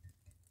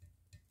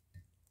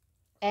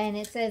 And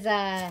it says,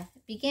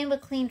 begin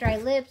with clean, dry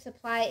lips.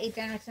 Apply a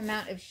generous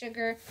amount of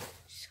sugar.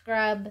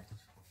 Scrub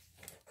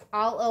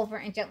all over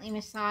and gently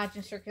massage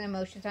in circular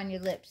motions on your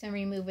lips. And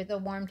remove with a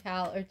warm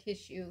towel or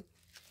tissue.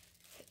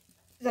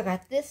 So I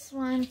got this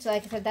one. So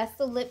like I said, that's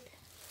the lip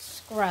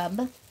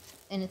scrub.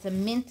 And it's a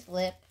mint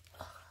lip.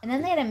 And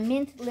then they had a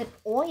mint lip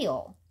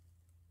oil.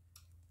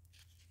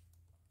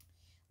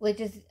 Which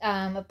is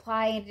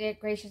apply a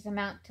gracious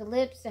amount to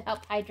lips to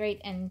help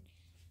hydrate and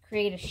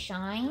create a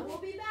shine. We'll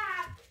be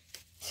back.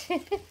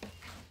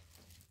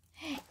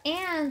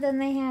 And then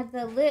they had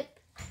the lip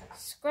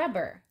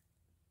scrubber.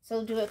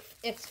 So do it,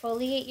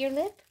 exfoliate your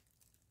lip.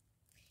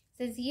 It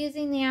says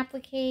using the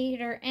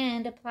applicator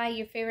and apply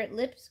your favorite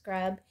lip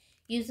scrub.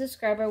 Use the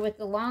scrubber with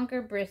the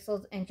longer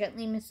bristles and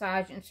gently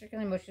massage in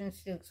circular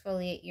motions to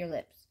exfoliate your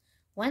lips.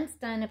 Once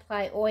done,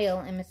 apply oil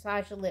and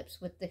massage the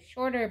lips with the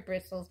shorter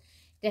bristles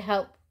to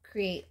help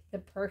create the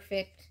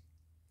perfect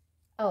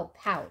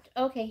pout.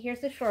 Okay,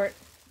 here's the short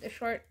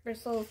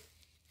bristles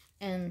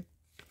and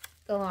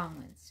the long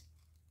ones.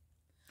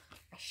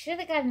 I should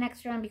have got an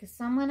extra one because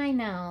someone I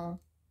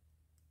know,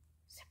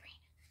 Sabrina,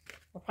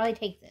 will probably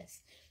take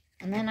this,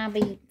 and then I'll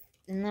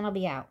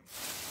be out.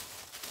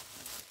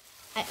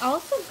 I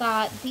also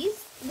got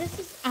these. This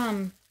is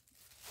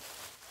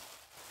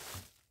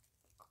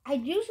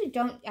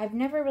I've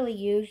never really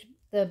used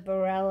the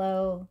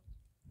Borello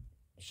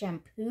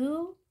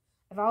shampoo.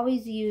 I've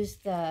always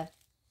used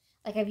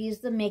I've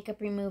used the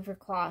makeup remover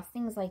cloth,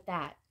 things like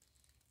that.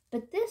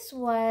 But this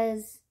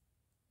was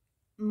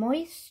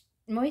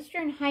Moisture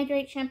and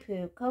Hydrate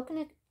Shampoo,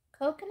 coconut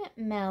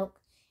milk,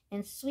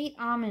 and sweet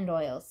almond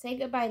oil. Say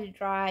goodbye to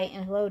dry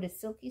and hello to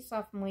silky,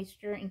 soft,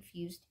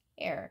 moisture-infused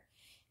hair.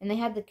 And they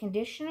had the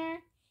conditioner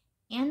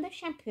and the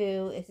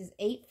shampoo. This is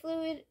 8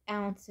 fluid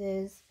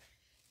ounces.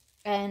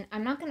 And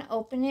I'm not going to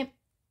open it.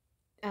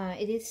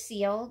 It is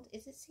sealed.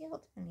 Is it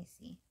sealed? Let me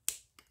see.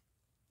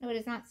 No, it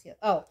is not sealed.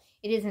 Oh,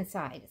 it is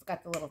inside. It's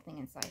got the little thing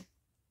inside.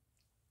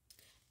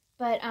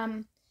 But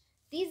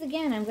these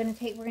again, we're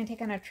gonna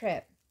take on our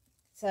trip.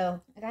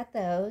 So I got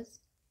those.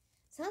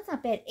 Sounds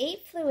not bad.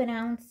 8 fluid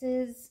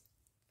ounces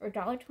for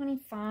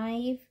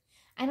 $1.25.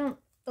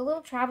 The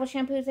little travel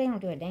shampoos, they don't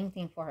do a dang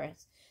thing for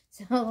us.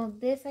 So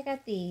I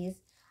got these.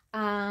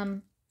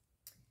 The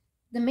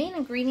main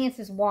ingredients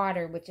is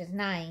water, which is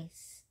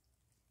nice.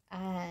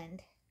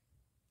 And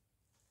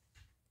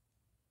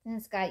then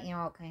it's got,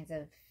 all kinds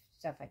of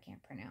stuff I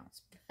can't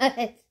pronounce.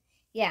 But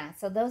yeah,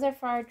 so those are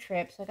for our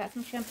trip. So I got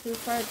some shampoo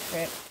for our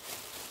trip.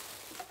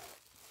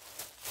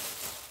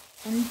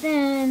 And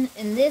then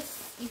in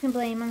this, you can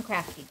blame on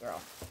Crafty Girl.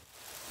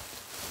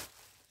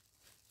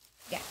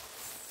 Yeah.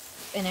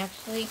 And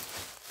actually,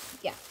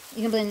 yeah,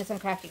 you can blame this on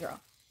Crafty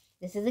Girl.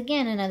 This is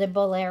again another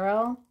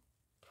Bolero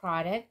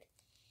product.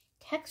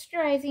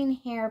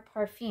 Texturizing hair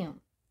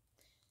perfume.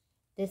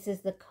 This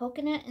is the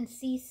coconut and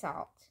sea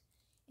salt.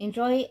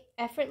 Enjoy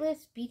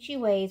effortless, beachy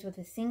waves with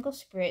a single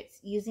spritz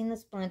using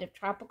this blend of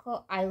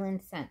tropical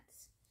island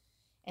scents.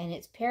 And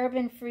it's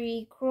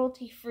paraben-free,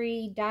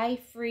 cruelty-free,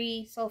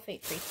 dye-free,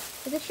 sulfate-free.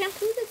 Is the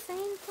shampoo the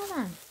same? Hold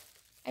on.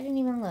 I didn't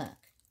even look.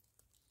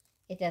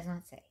 It does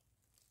not say.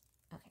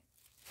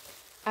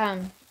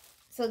 Okay.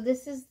 So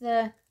this is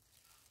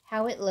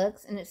how it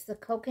looks. And it's the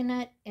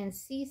coconut and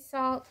sea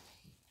salt.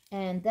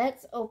 And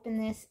let's open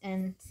this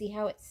and see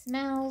how it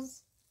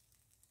smells.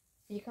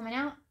 Are you coming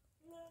out?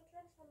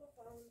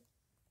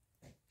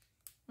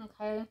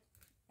 Okay.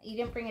 You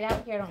didn't bring it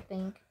out here, I don't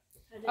think.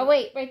 Oh,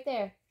 wait, right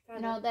there.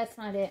 No, that's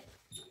not it.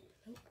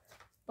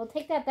 Well,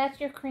 take that.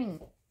 That's your cream.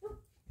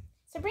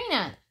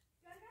 Sabrina.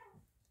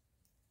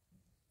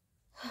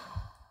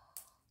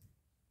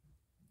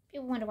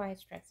 People wonder why I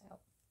stress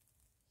out.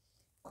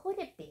 Could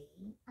it be?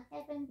 I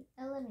have an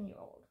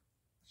 11-year-old.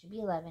 Should be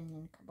 11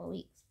 in a couple of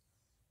weeks.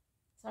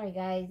 Sorry,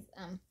 guys.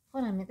 Hold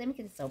on a minute. Let me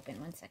get this open.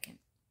 1 second.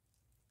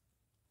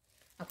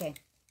 Okay.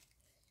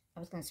 I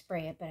was going to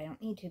spray it, but I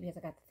don't need to because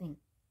I got the thing.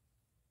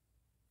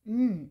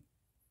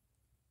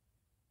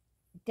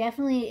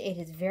 Definitely, it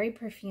is very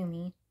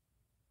perfumey.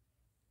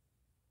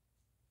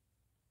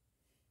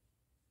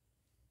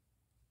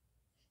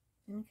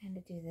 Let me kind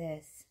of do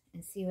this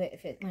and see when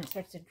it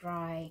starts to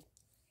dry.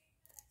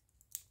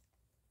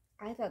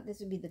 I thought this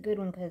would be the good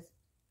one because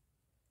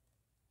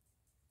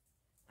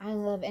I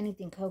love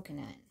anything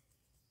coconut.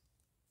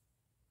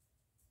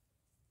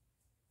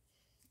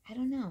 I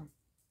don't know.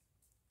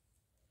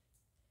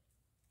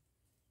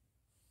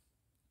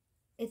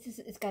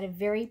 It's got a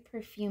very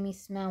perfumey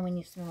smell when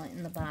you smell it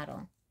in the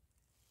bottle.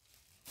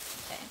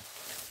 Okay.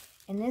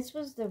 And this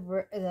was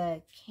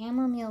the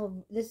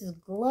chamomile. This is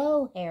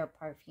Glow hair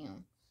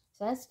perfume.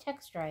 So that's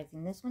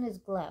texturizing. This one is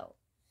Glow.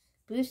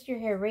 Boost your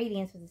hair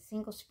radiance with a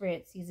single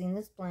spritz using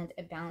this blend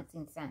of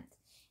balancing scents.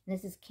 And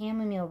this is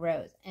chamomile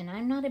rose. And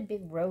I'm not a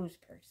big rose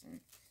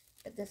person,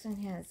 but this one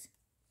has.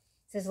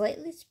 It says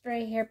lightly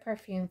spray hair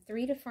perfume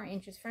 3 to 4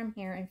 inches from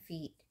hair and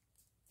feet,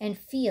 and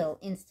feel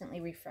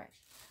instantly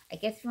refreshed. I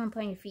guess if you want to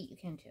put on your feet, you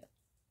can too.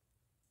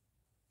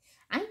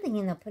 I'm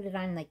thinking they'll put it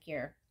on like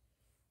your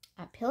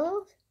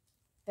pillows.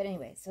 But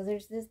anyway, so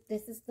there's this.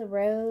 This is the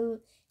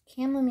rose,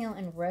 chamomile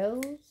and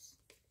rose.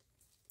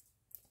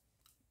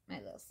 My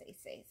little say.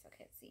 Okay,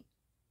 let's see.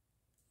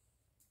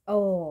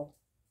 Oh.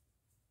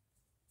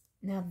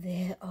 Now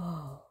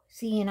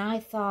see, and I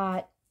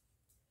thought,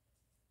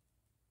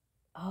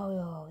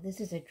 oh, this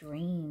is a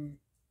dream.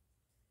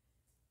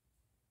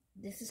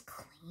 This is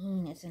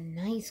clean. It's a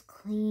nice,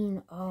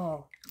 clean.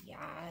 Oh,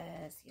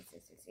 yes.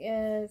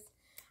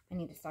 I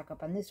need to stock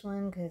up on this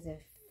one because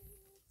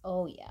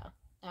oh, yeah.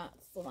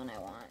 That's the one I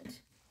want.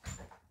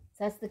 So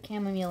that's the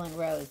chamomile and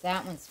rose.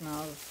 That one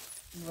smells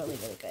really,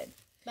 really good.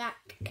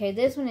 Back. Okay,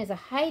 this one is a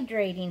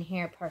hydrating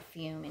hair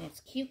perfume, and it's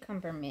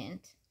cucumber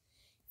mint.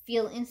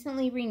 Feel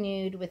instantly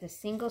renewed with a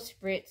single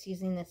spritz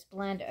using this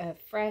blend of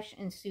fresh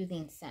and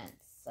soothing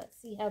scents. Let's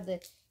see how the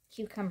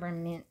cucumber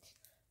mint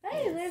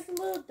Hey, is. there's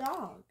a little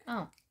dog.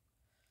 Oh.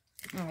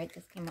 All right,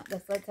 this came up.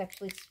 Let's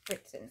actually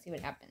spritz it and see what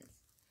happens.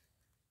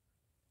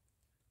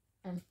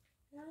 Not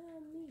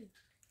on me.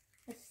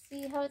 Let's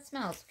see how it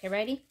smells. Okay,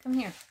 ready? Come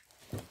here.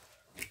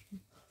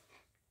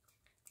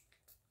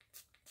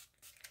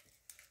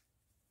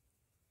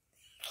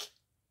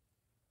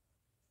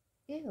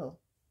 Ew.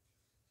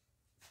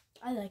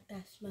 I like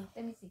that smell.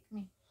 Let me see. Come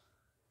here.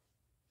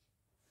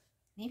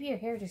 Maybe your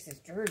hair just is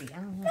dirty. I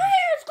don't know. My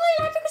hair is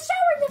clean. I took a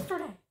shower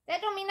yesterday.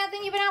 That don't mean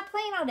nothing. You've been out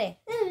playing all day.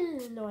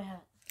 No, I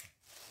haven't.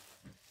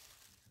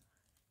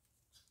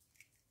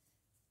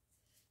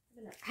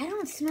 I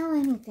don't smell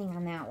anything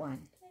on that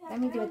one. Let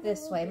me do it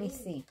this way. Let me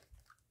see.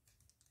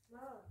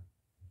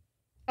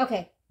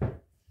 Okay.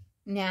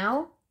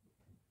 Now,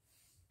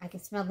 I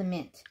can smell the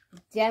mint.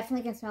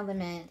 Definitely can smell the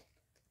mint.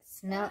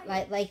 Smell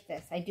like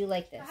this. I do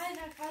like this. Guys,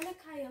 I found a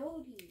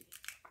coyote.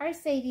 Our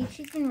Sadie,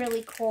 she's been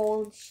really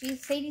cold.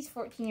 Sadie's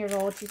 14 years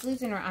old. She's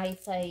losing her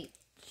eyesight.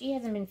 She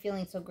hasn't been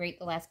feeling so great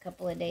the last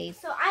couple of days.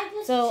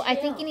 So I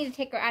think you need to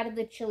take her out of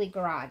the chilly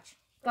garage.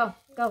 Go,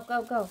 go,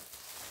 go, go.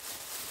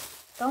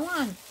 Go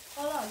on.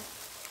 Hold on.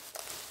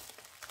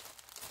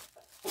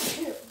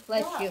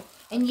 Bless you.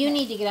 And you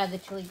need to get out of the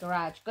chilly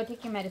garage. Go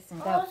take your medicine.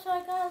 Go. Oh, so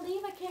I gotta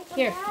leave? I can't come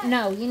Here. back?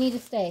 No, you need to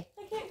stay.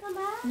 I can't come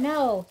back?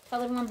 No.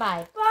 Tell everyone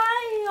bye.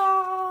 Bye,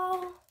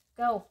 y'all.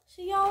 Go.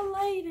 See y'all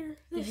later.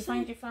 Did you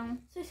find your phone?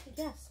 Sissy,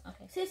 yes.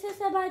 Okay. Sissy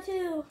said bye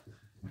too.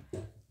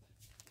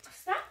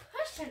 Stop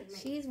pushing me.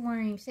 She's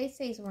worrying.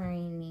 Say's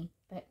worrying me,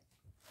 but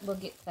we'll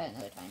get to that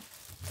another time.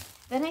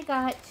 Then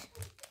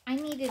I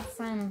needed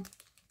some,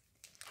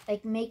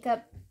 like,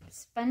 makeup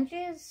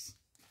sponges,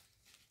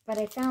 but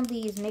I found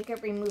these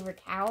makeup remover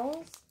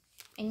towels,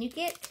 and you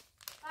get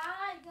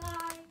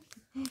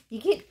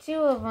two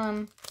of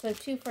them, so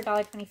two for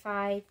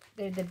 $1.25.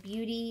 They're the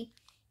Beauty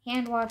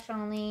hand wash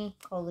only,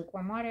 cold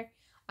lukewarm water.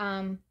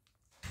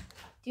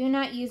 Do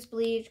not use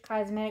bleach,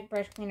 cosmetic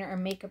brush cleaner, or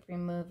makeup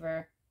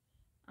remover.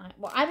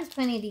 Well, I was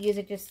planning to use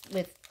it just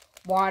with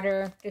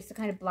water, just to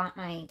kind of blot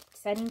my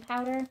setting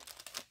powder.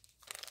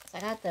 So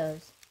I got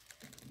those.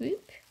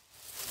 Whoop.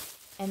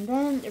 And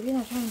then the reason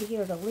I'm trying to get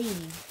her to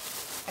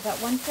leave, I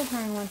got one for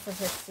her and one for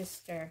her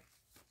sister.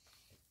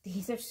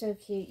 These are so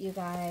cute, you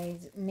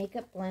guys.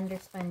 Makeup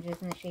blender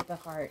sponges in the shape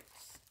of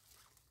hearts.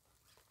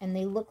 And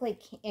they look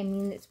like, I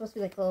mean, it's supposed to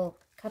be like little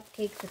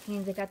cupcakes or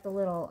candies. They got the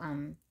little,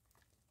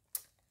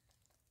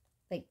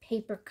 like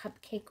paper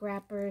cupcake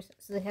wrappers.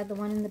 So they had the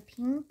one in the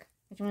pink,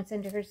 which I'm going to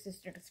send to her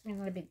sister because she's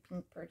not a big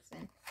pink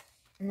person.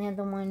 And they had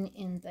the one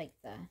in like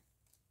the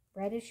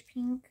reddish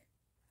pink.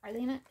 Are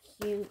they not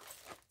cute?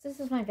 So this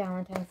is my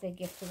Valentine's Day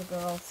gift for the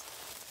girls.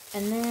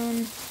 And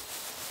then,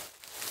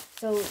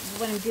 so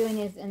what I'm doing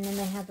is, and then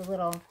they have the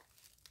little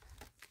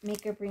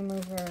makeup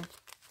remover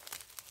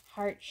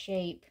heart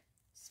shape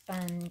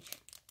sponge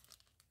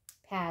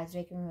pads,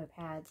 makeup remover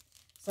pads.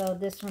 So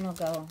this one will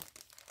go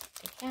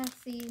to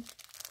Cassie,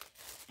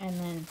 and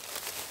then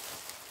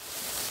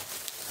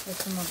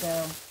this one will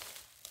go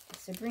to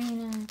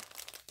Sabrina.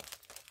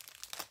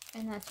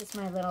 And that's just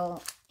my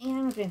little, and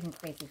I'm not doing anything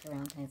crazy for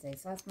Valentine's Day,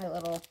 so that's my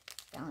little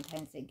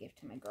Valentine's Day gift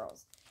to my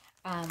girls.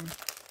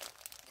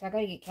 So I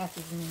gotta get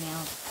Cassie's in the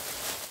mail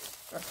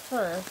for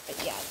her, but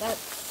yeah,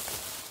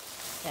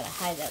 that's, gotta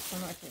hide that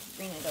somewhere so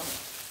Sabrina don't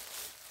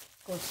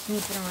go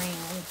snooping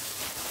around.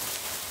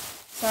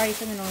 Sorry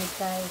for the noise,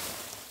 guys.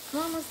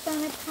 I'm almost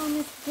done, I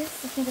promise. This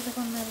I think is like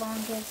one of my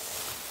longest.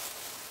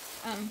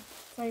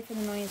 Sorry for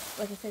the noise,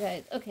 like I said,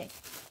 guys. Okay.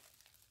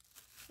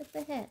 What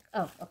the heck?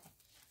 Oh, okay.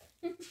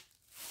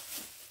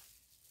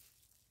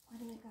 What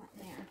do I got in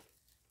there?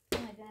 Oh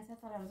my goodness, I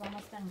thought I was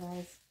almost done,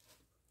 guys.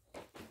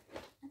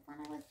 I thought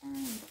I was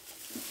done.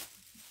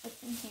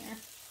 What's in here?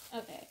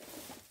 Okay.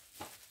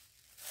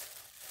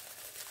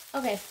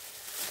 Okay.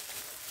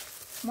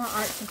 More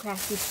arts and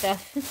crafty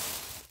stuff.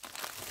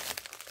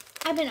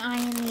 I've been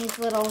eyeing these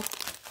little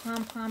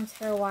pom-poms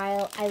for a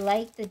while. I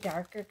like the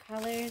darker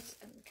colors.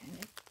 I'm kind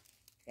of,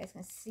 you guys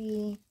can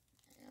see.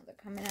 I know they're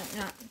coming up.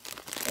 Not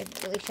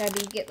they're really shabby.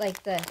 You get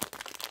like the,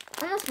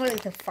 almost more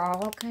like the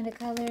fall kind of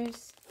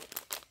colors.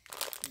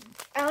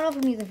 I don't know if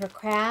I'm using for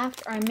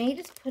craft, or I may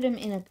just put them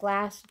in a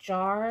glass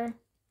jar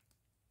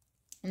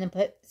and then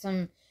put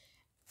some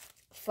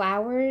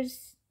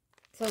flowers.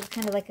 So it's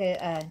kind of like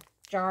a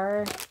jar.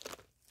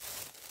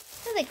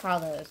 What do they call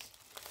those?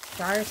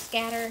 Jar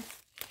scatter.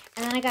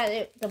 And then I got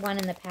the one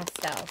in the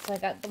pastel. So I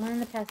got the one in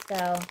the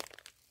pastel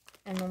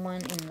and the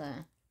one in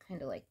the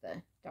kind of like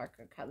the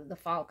darker color, the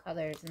fall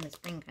colors and the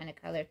spring kind of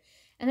color.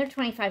 And they're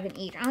 $25 in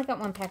each. I only got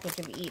one package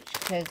of each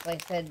because,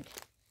 like I said,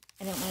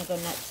 I don't want to go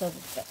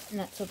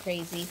nuts so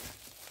crazy.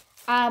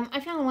 I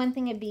found one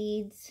thing of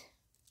beads.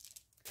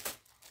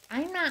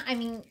 I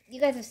mean,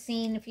 you guys have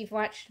seen, if you've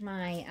watched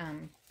my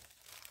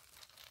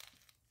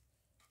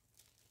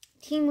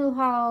Temu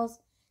hauls,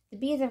 the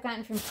beads I've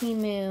gotten from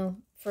Temu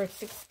for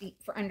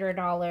under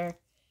 $1.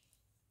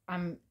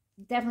 I'm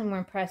definitely more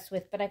impressed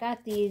with. But I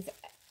got these.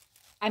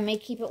 I may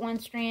keep it one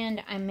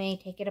strand. I may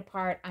take it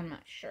apart. I'm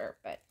not sure,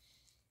 but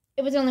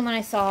it was the only one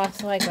I saw,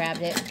 so I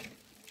grabbed it.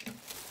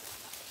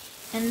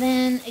 And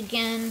then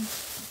again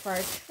for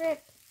our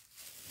trip,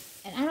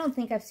 and I don't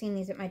think I've seen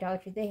these at my Dollar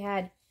Tree. They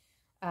had,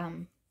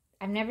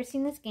 I've never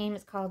seen this game.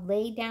 It's called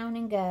Lay Down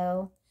and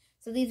Go.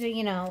 So these are,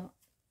 you know,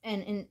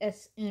 and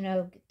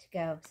Uno to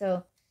go.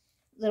 So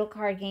little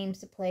card games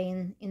to play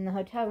in the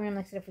hotel room,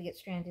 like I said, if we get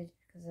stranded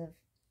because of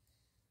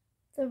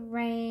the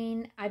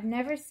rain. I've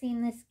never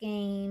seen this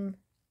game.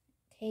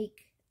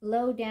 Take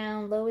low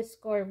down, lowest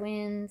score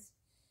wins.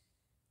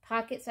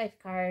 Pocket-sized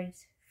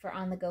cards for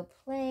on-the-go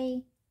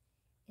play.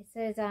 It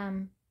says,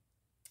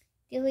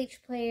 deal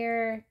each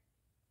player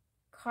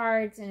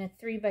cards in a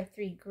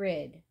 3x3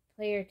 grid.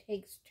 Player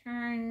takes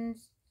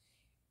turns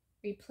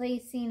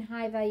replacing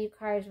high-value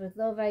cards with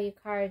low-value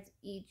cards.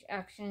 Each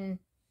action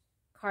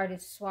card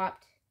is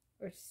swapped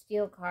or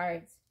steal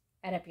cards.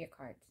 Add up your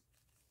cards.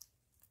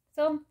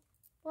 So,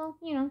 well,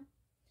 you know,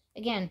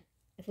 again,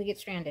 if we get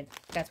stranded,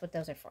 that's what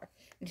those are for.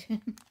 Okay.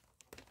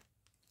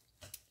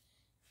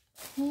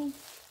 Okay.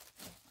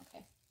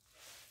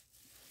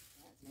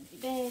 That's an empty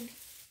bag.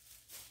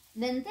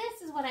 Then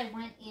this is what I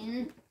went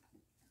in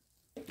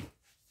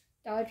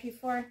Dollar Tree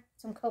for.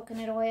 Some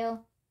coconut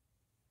oil.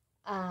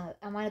 I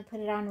want to put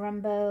it on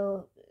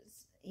Rumbo.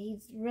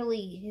 His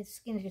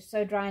skin is just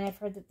so dry, and I've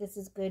heard that this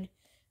is good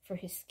for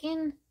his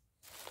skin.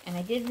 And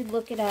I did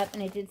look it up,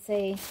 and it did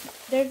say,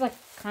 there's like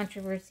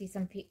controversy.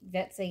 Some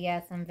vets say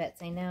yes, some vets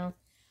say no.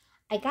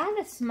 I got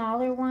a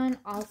smaller one,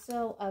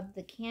 also of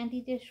the candy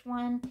dish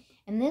one.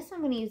 And this I'm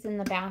going to use in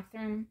the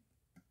bathroom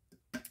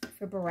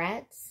for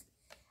barrettes.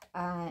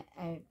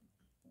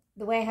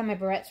 The way I have my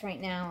barrettes right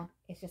now,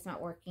 it's just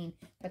not working.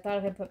 But I thought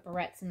I could put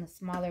barrettes in the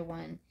smaller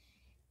one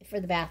for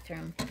the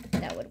bathroom.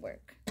 That would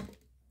work.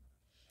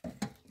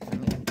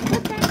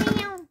 Put that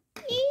down.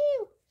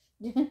 Ew.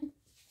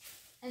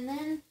 And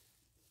then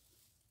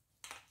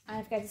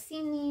I've got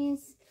seen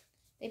these.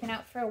 They've been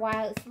out for a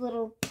while. It's a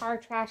little car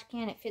trash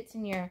can. It fits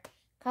in your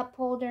cup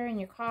holder in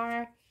your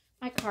car.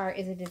 My car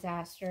is a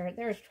disaster.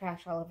 There's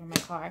trash all over my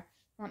car.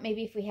 Thought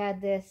maybe if we had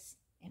this,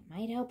 it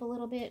might help a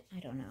little bit. I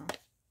don't know.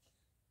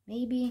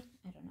 Maybe.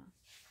 I don't know.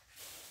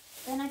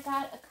 Then I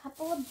got a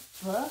couple of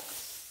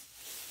books.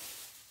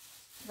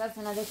 That's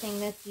another thing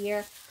this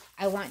year.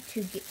 I want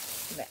to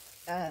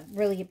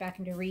really get back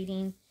into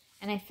reading.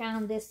 And I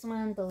found this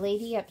one, The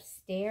Lady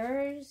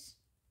Upstairs.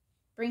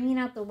 Bringing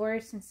Out the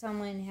Worst in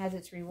Someone Has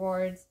Its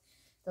Rewards.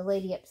 The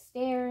Lady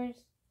Upstairs.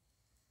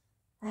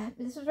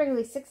 This was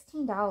regularly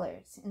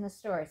 $16 in the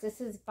stores.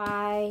 This is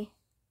by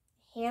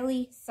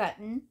Haley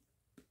Sutton.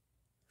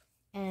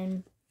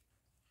 And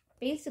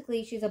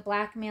basically, she's a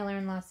blackmailer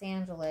in Los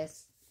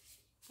Angeles.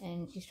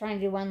 And she's trying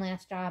to do one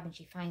last job, and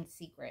she finds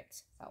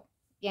secrets. So,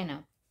 you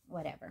know,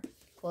 whatever.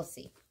 We'll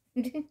see.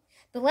 The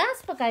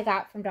last book I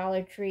got from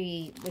Dollar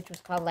Tree, which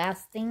was called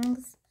Last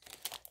Things,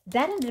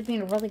 that ended up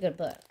being a really good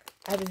book.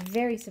 I was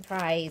very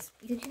surprised,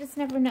 because you just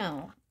never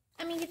know.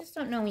 I mean, you just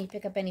don't know when you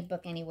pick up any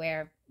book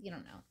anywhere. You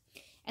don't know.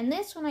 And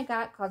this one I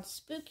got called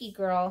Spooky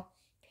Girl,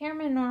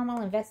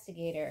 Paranormal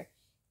Investigator,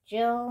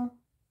 Jill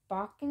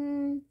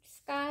Bockensky.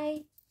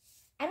 I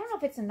don't know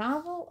if it's a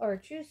novel or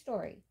a true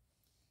story.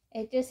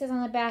 It just says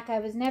on the back, I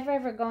was never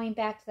ever going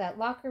back to that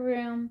locker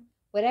room.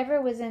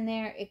 Whatever was in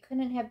there, it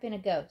couldn't have been a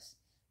ghost.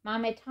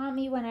 Mom had taught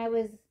me when I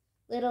was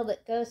little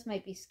that ghosts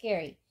might be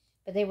scary,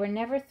 but they were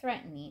never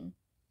threatening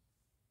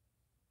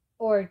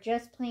or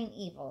just plain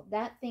evil.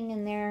 That thing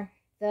in there,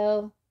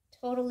 though,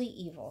 totally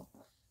evil.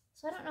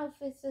 So I don't know if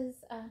this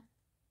is,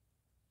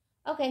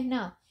 okay,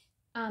 no.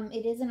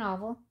 It is a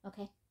novel,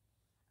 okay.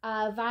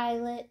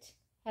 Violet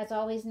has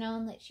always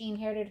known that she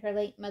inherited her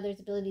late mother's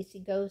ability to see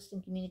ghosts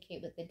and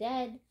communicate with the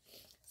dead.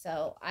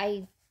 So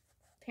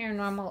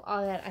paranormal,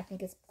 all that I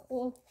think is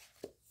cool.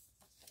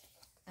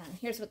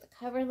 Here's what the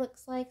cover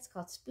looks like. It's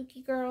called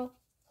Spooky Girl.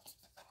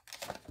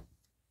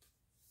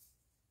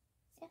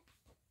 Yeah,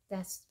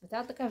 that's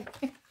without the cover.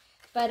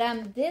 But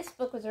this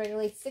book was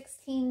regularly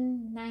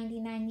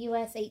 $16.99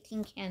 US,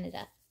 $18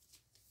 Canada.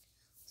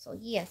 So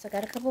yes, I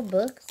got a couple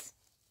books.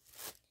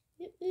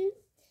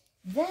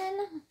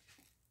 Then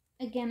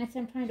again, as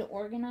I'm trying to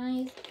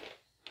organize,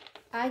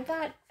 I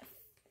got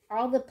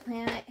all the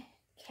planter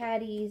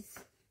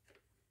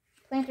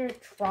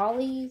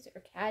trolleys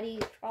or caddy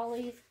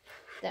trolleys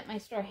that my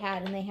store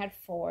had, and they had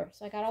 4.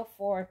 So I got all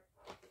 4.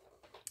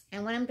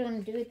 And what I'm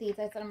going to do with these,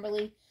 I said I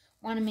really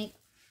want to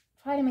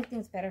try to make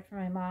things better for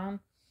my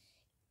mom.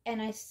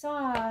 And I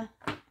saw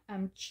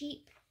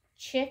Cheap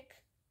Chick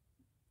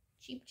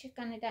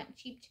on it,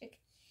 Cheap Chick,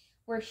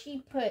 where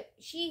she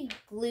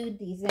glued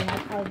these in. I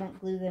probably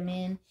won't glue them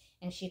in.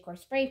 And she, of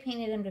course, spray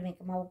painted them to make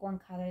them all one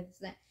color, this,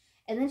 that.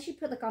 And then she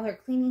put like all her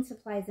cleaning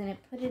supplies in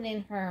it, put it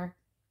in her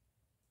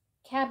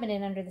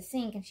cabinet under the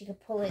sink, and she could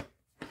pull it,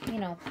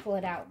 pull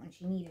it out when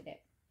she needed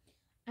it.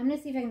 I'm going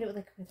to see if I can do it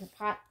with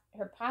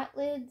her pot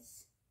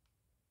lids.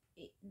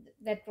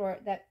 That drawer,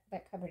 that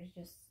cupboard is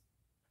just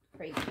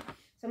crazy.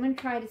 So I'm going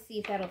to try to see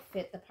if that'll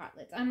fit the pot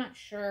lids. I'm not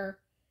sure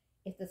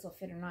if this will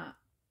fit or not,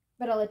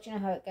 but I'll let you know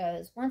how it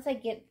goes. Once I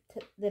get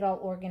it all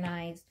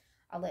organized,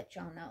 I'll let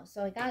y'all know.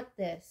 So I got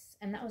this,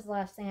 and that was the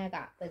last thing I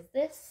got, was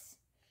this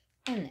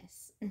and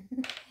this.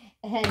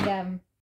 And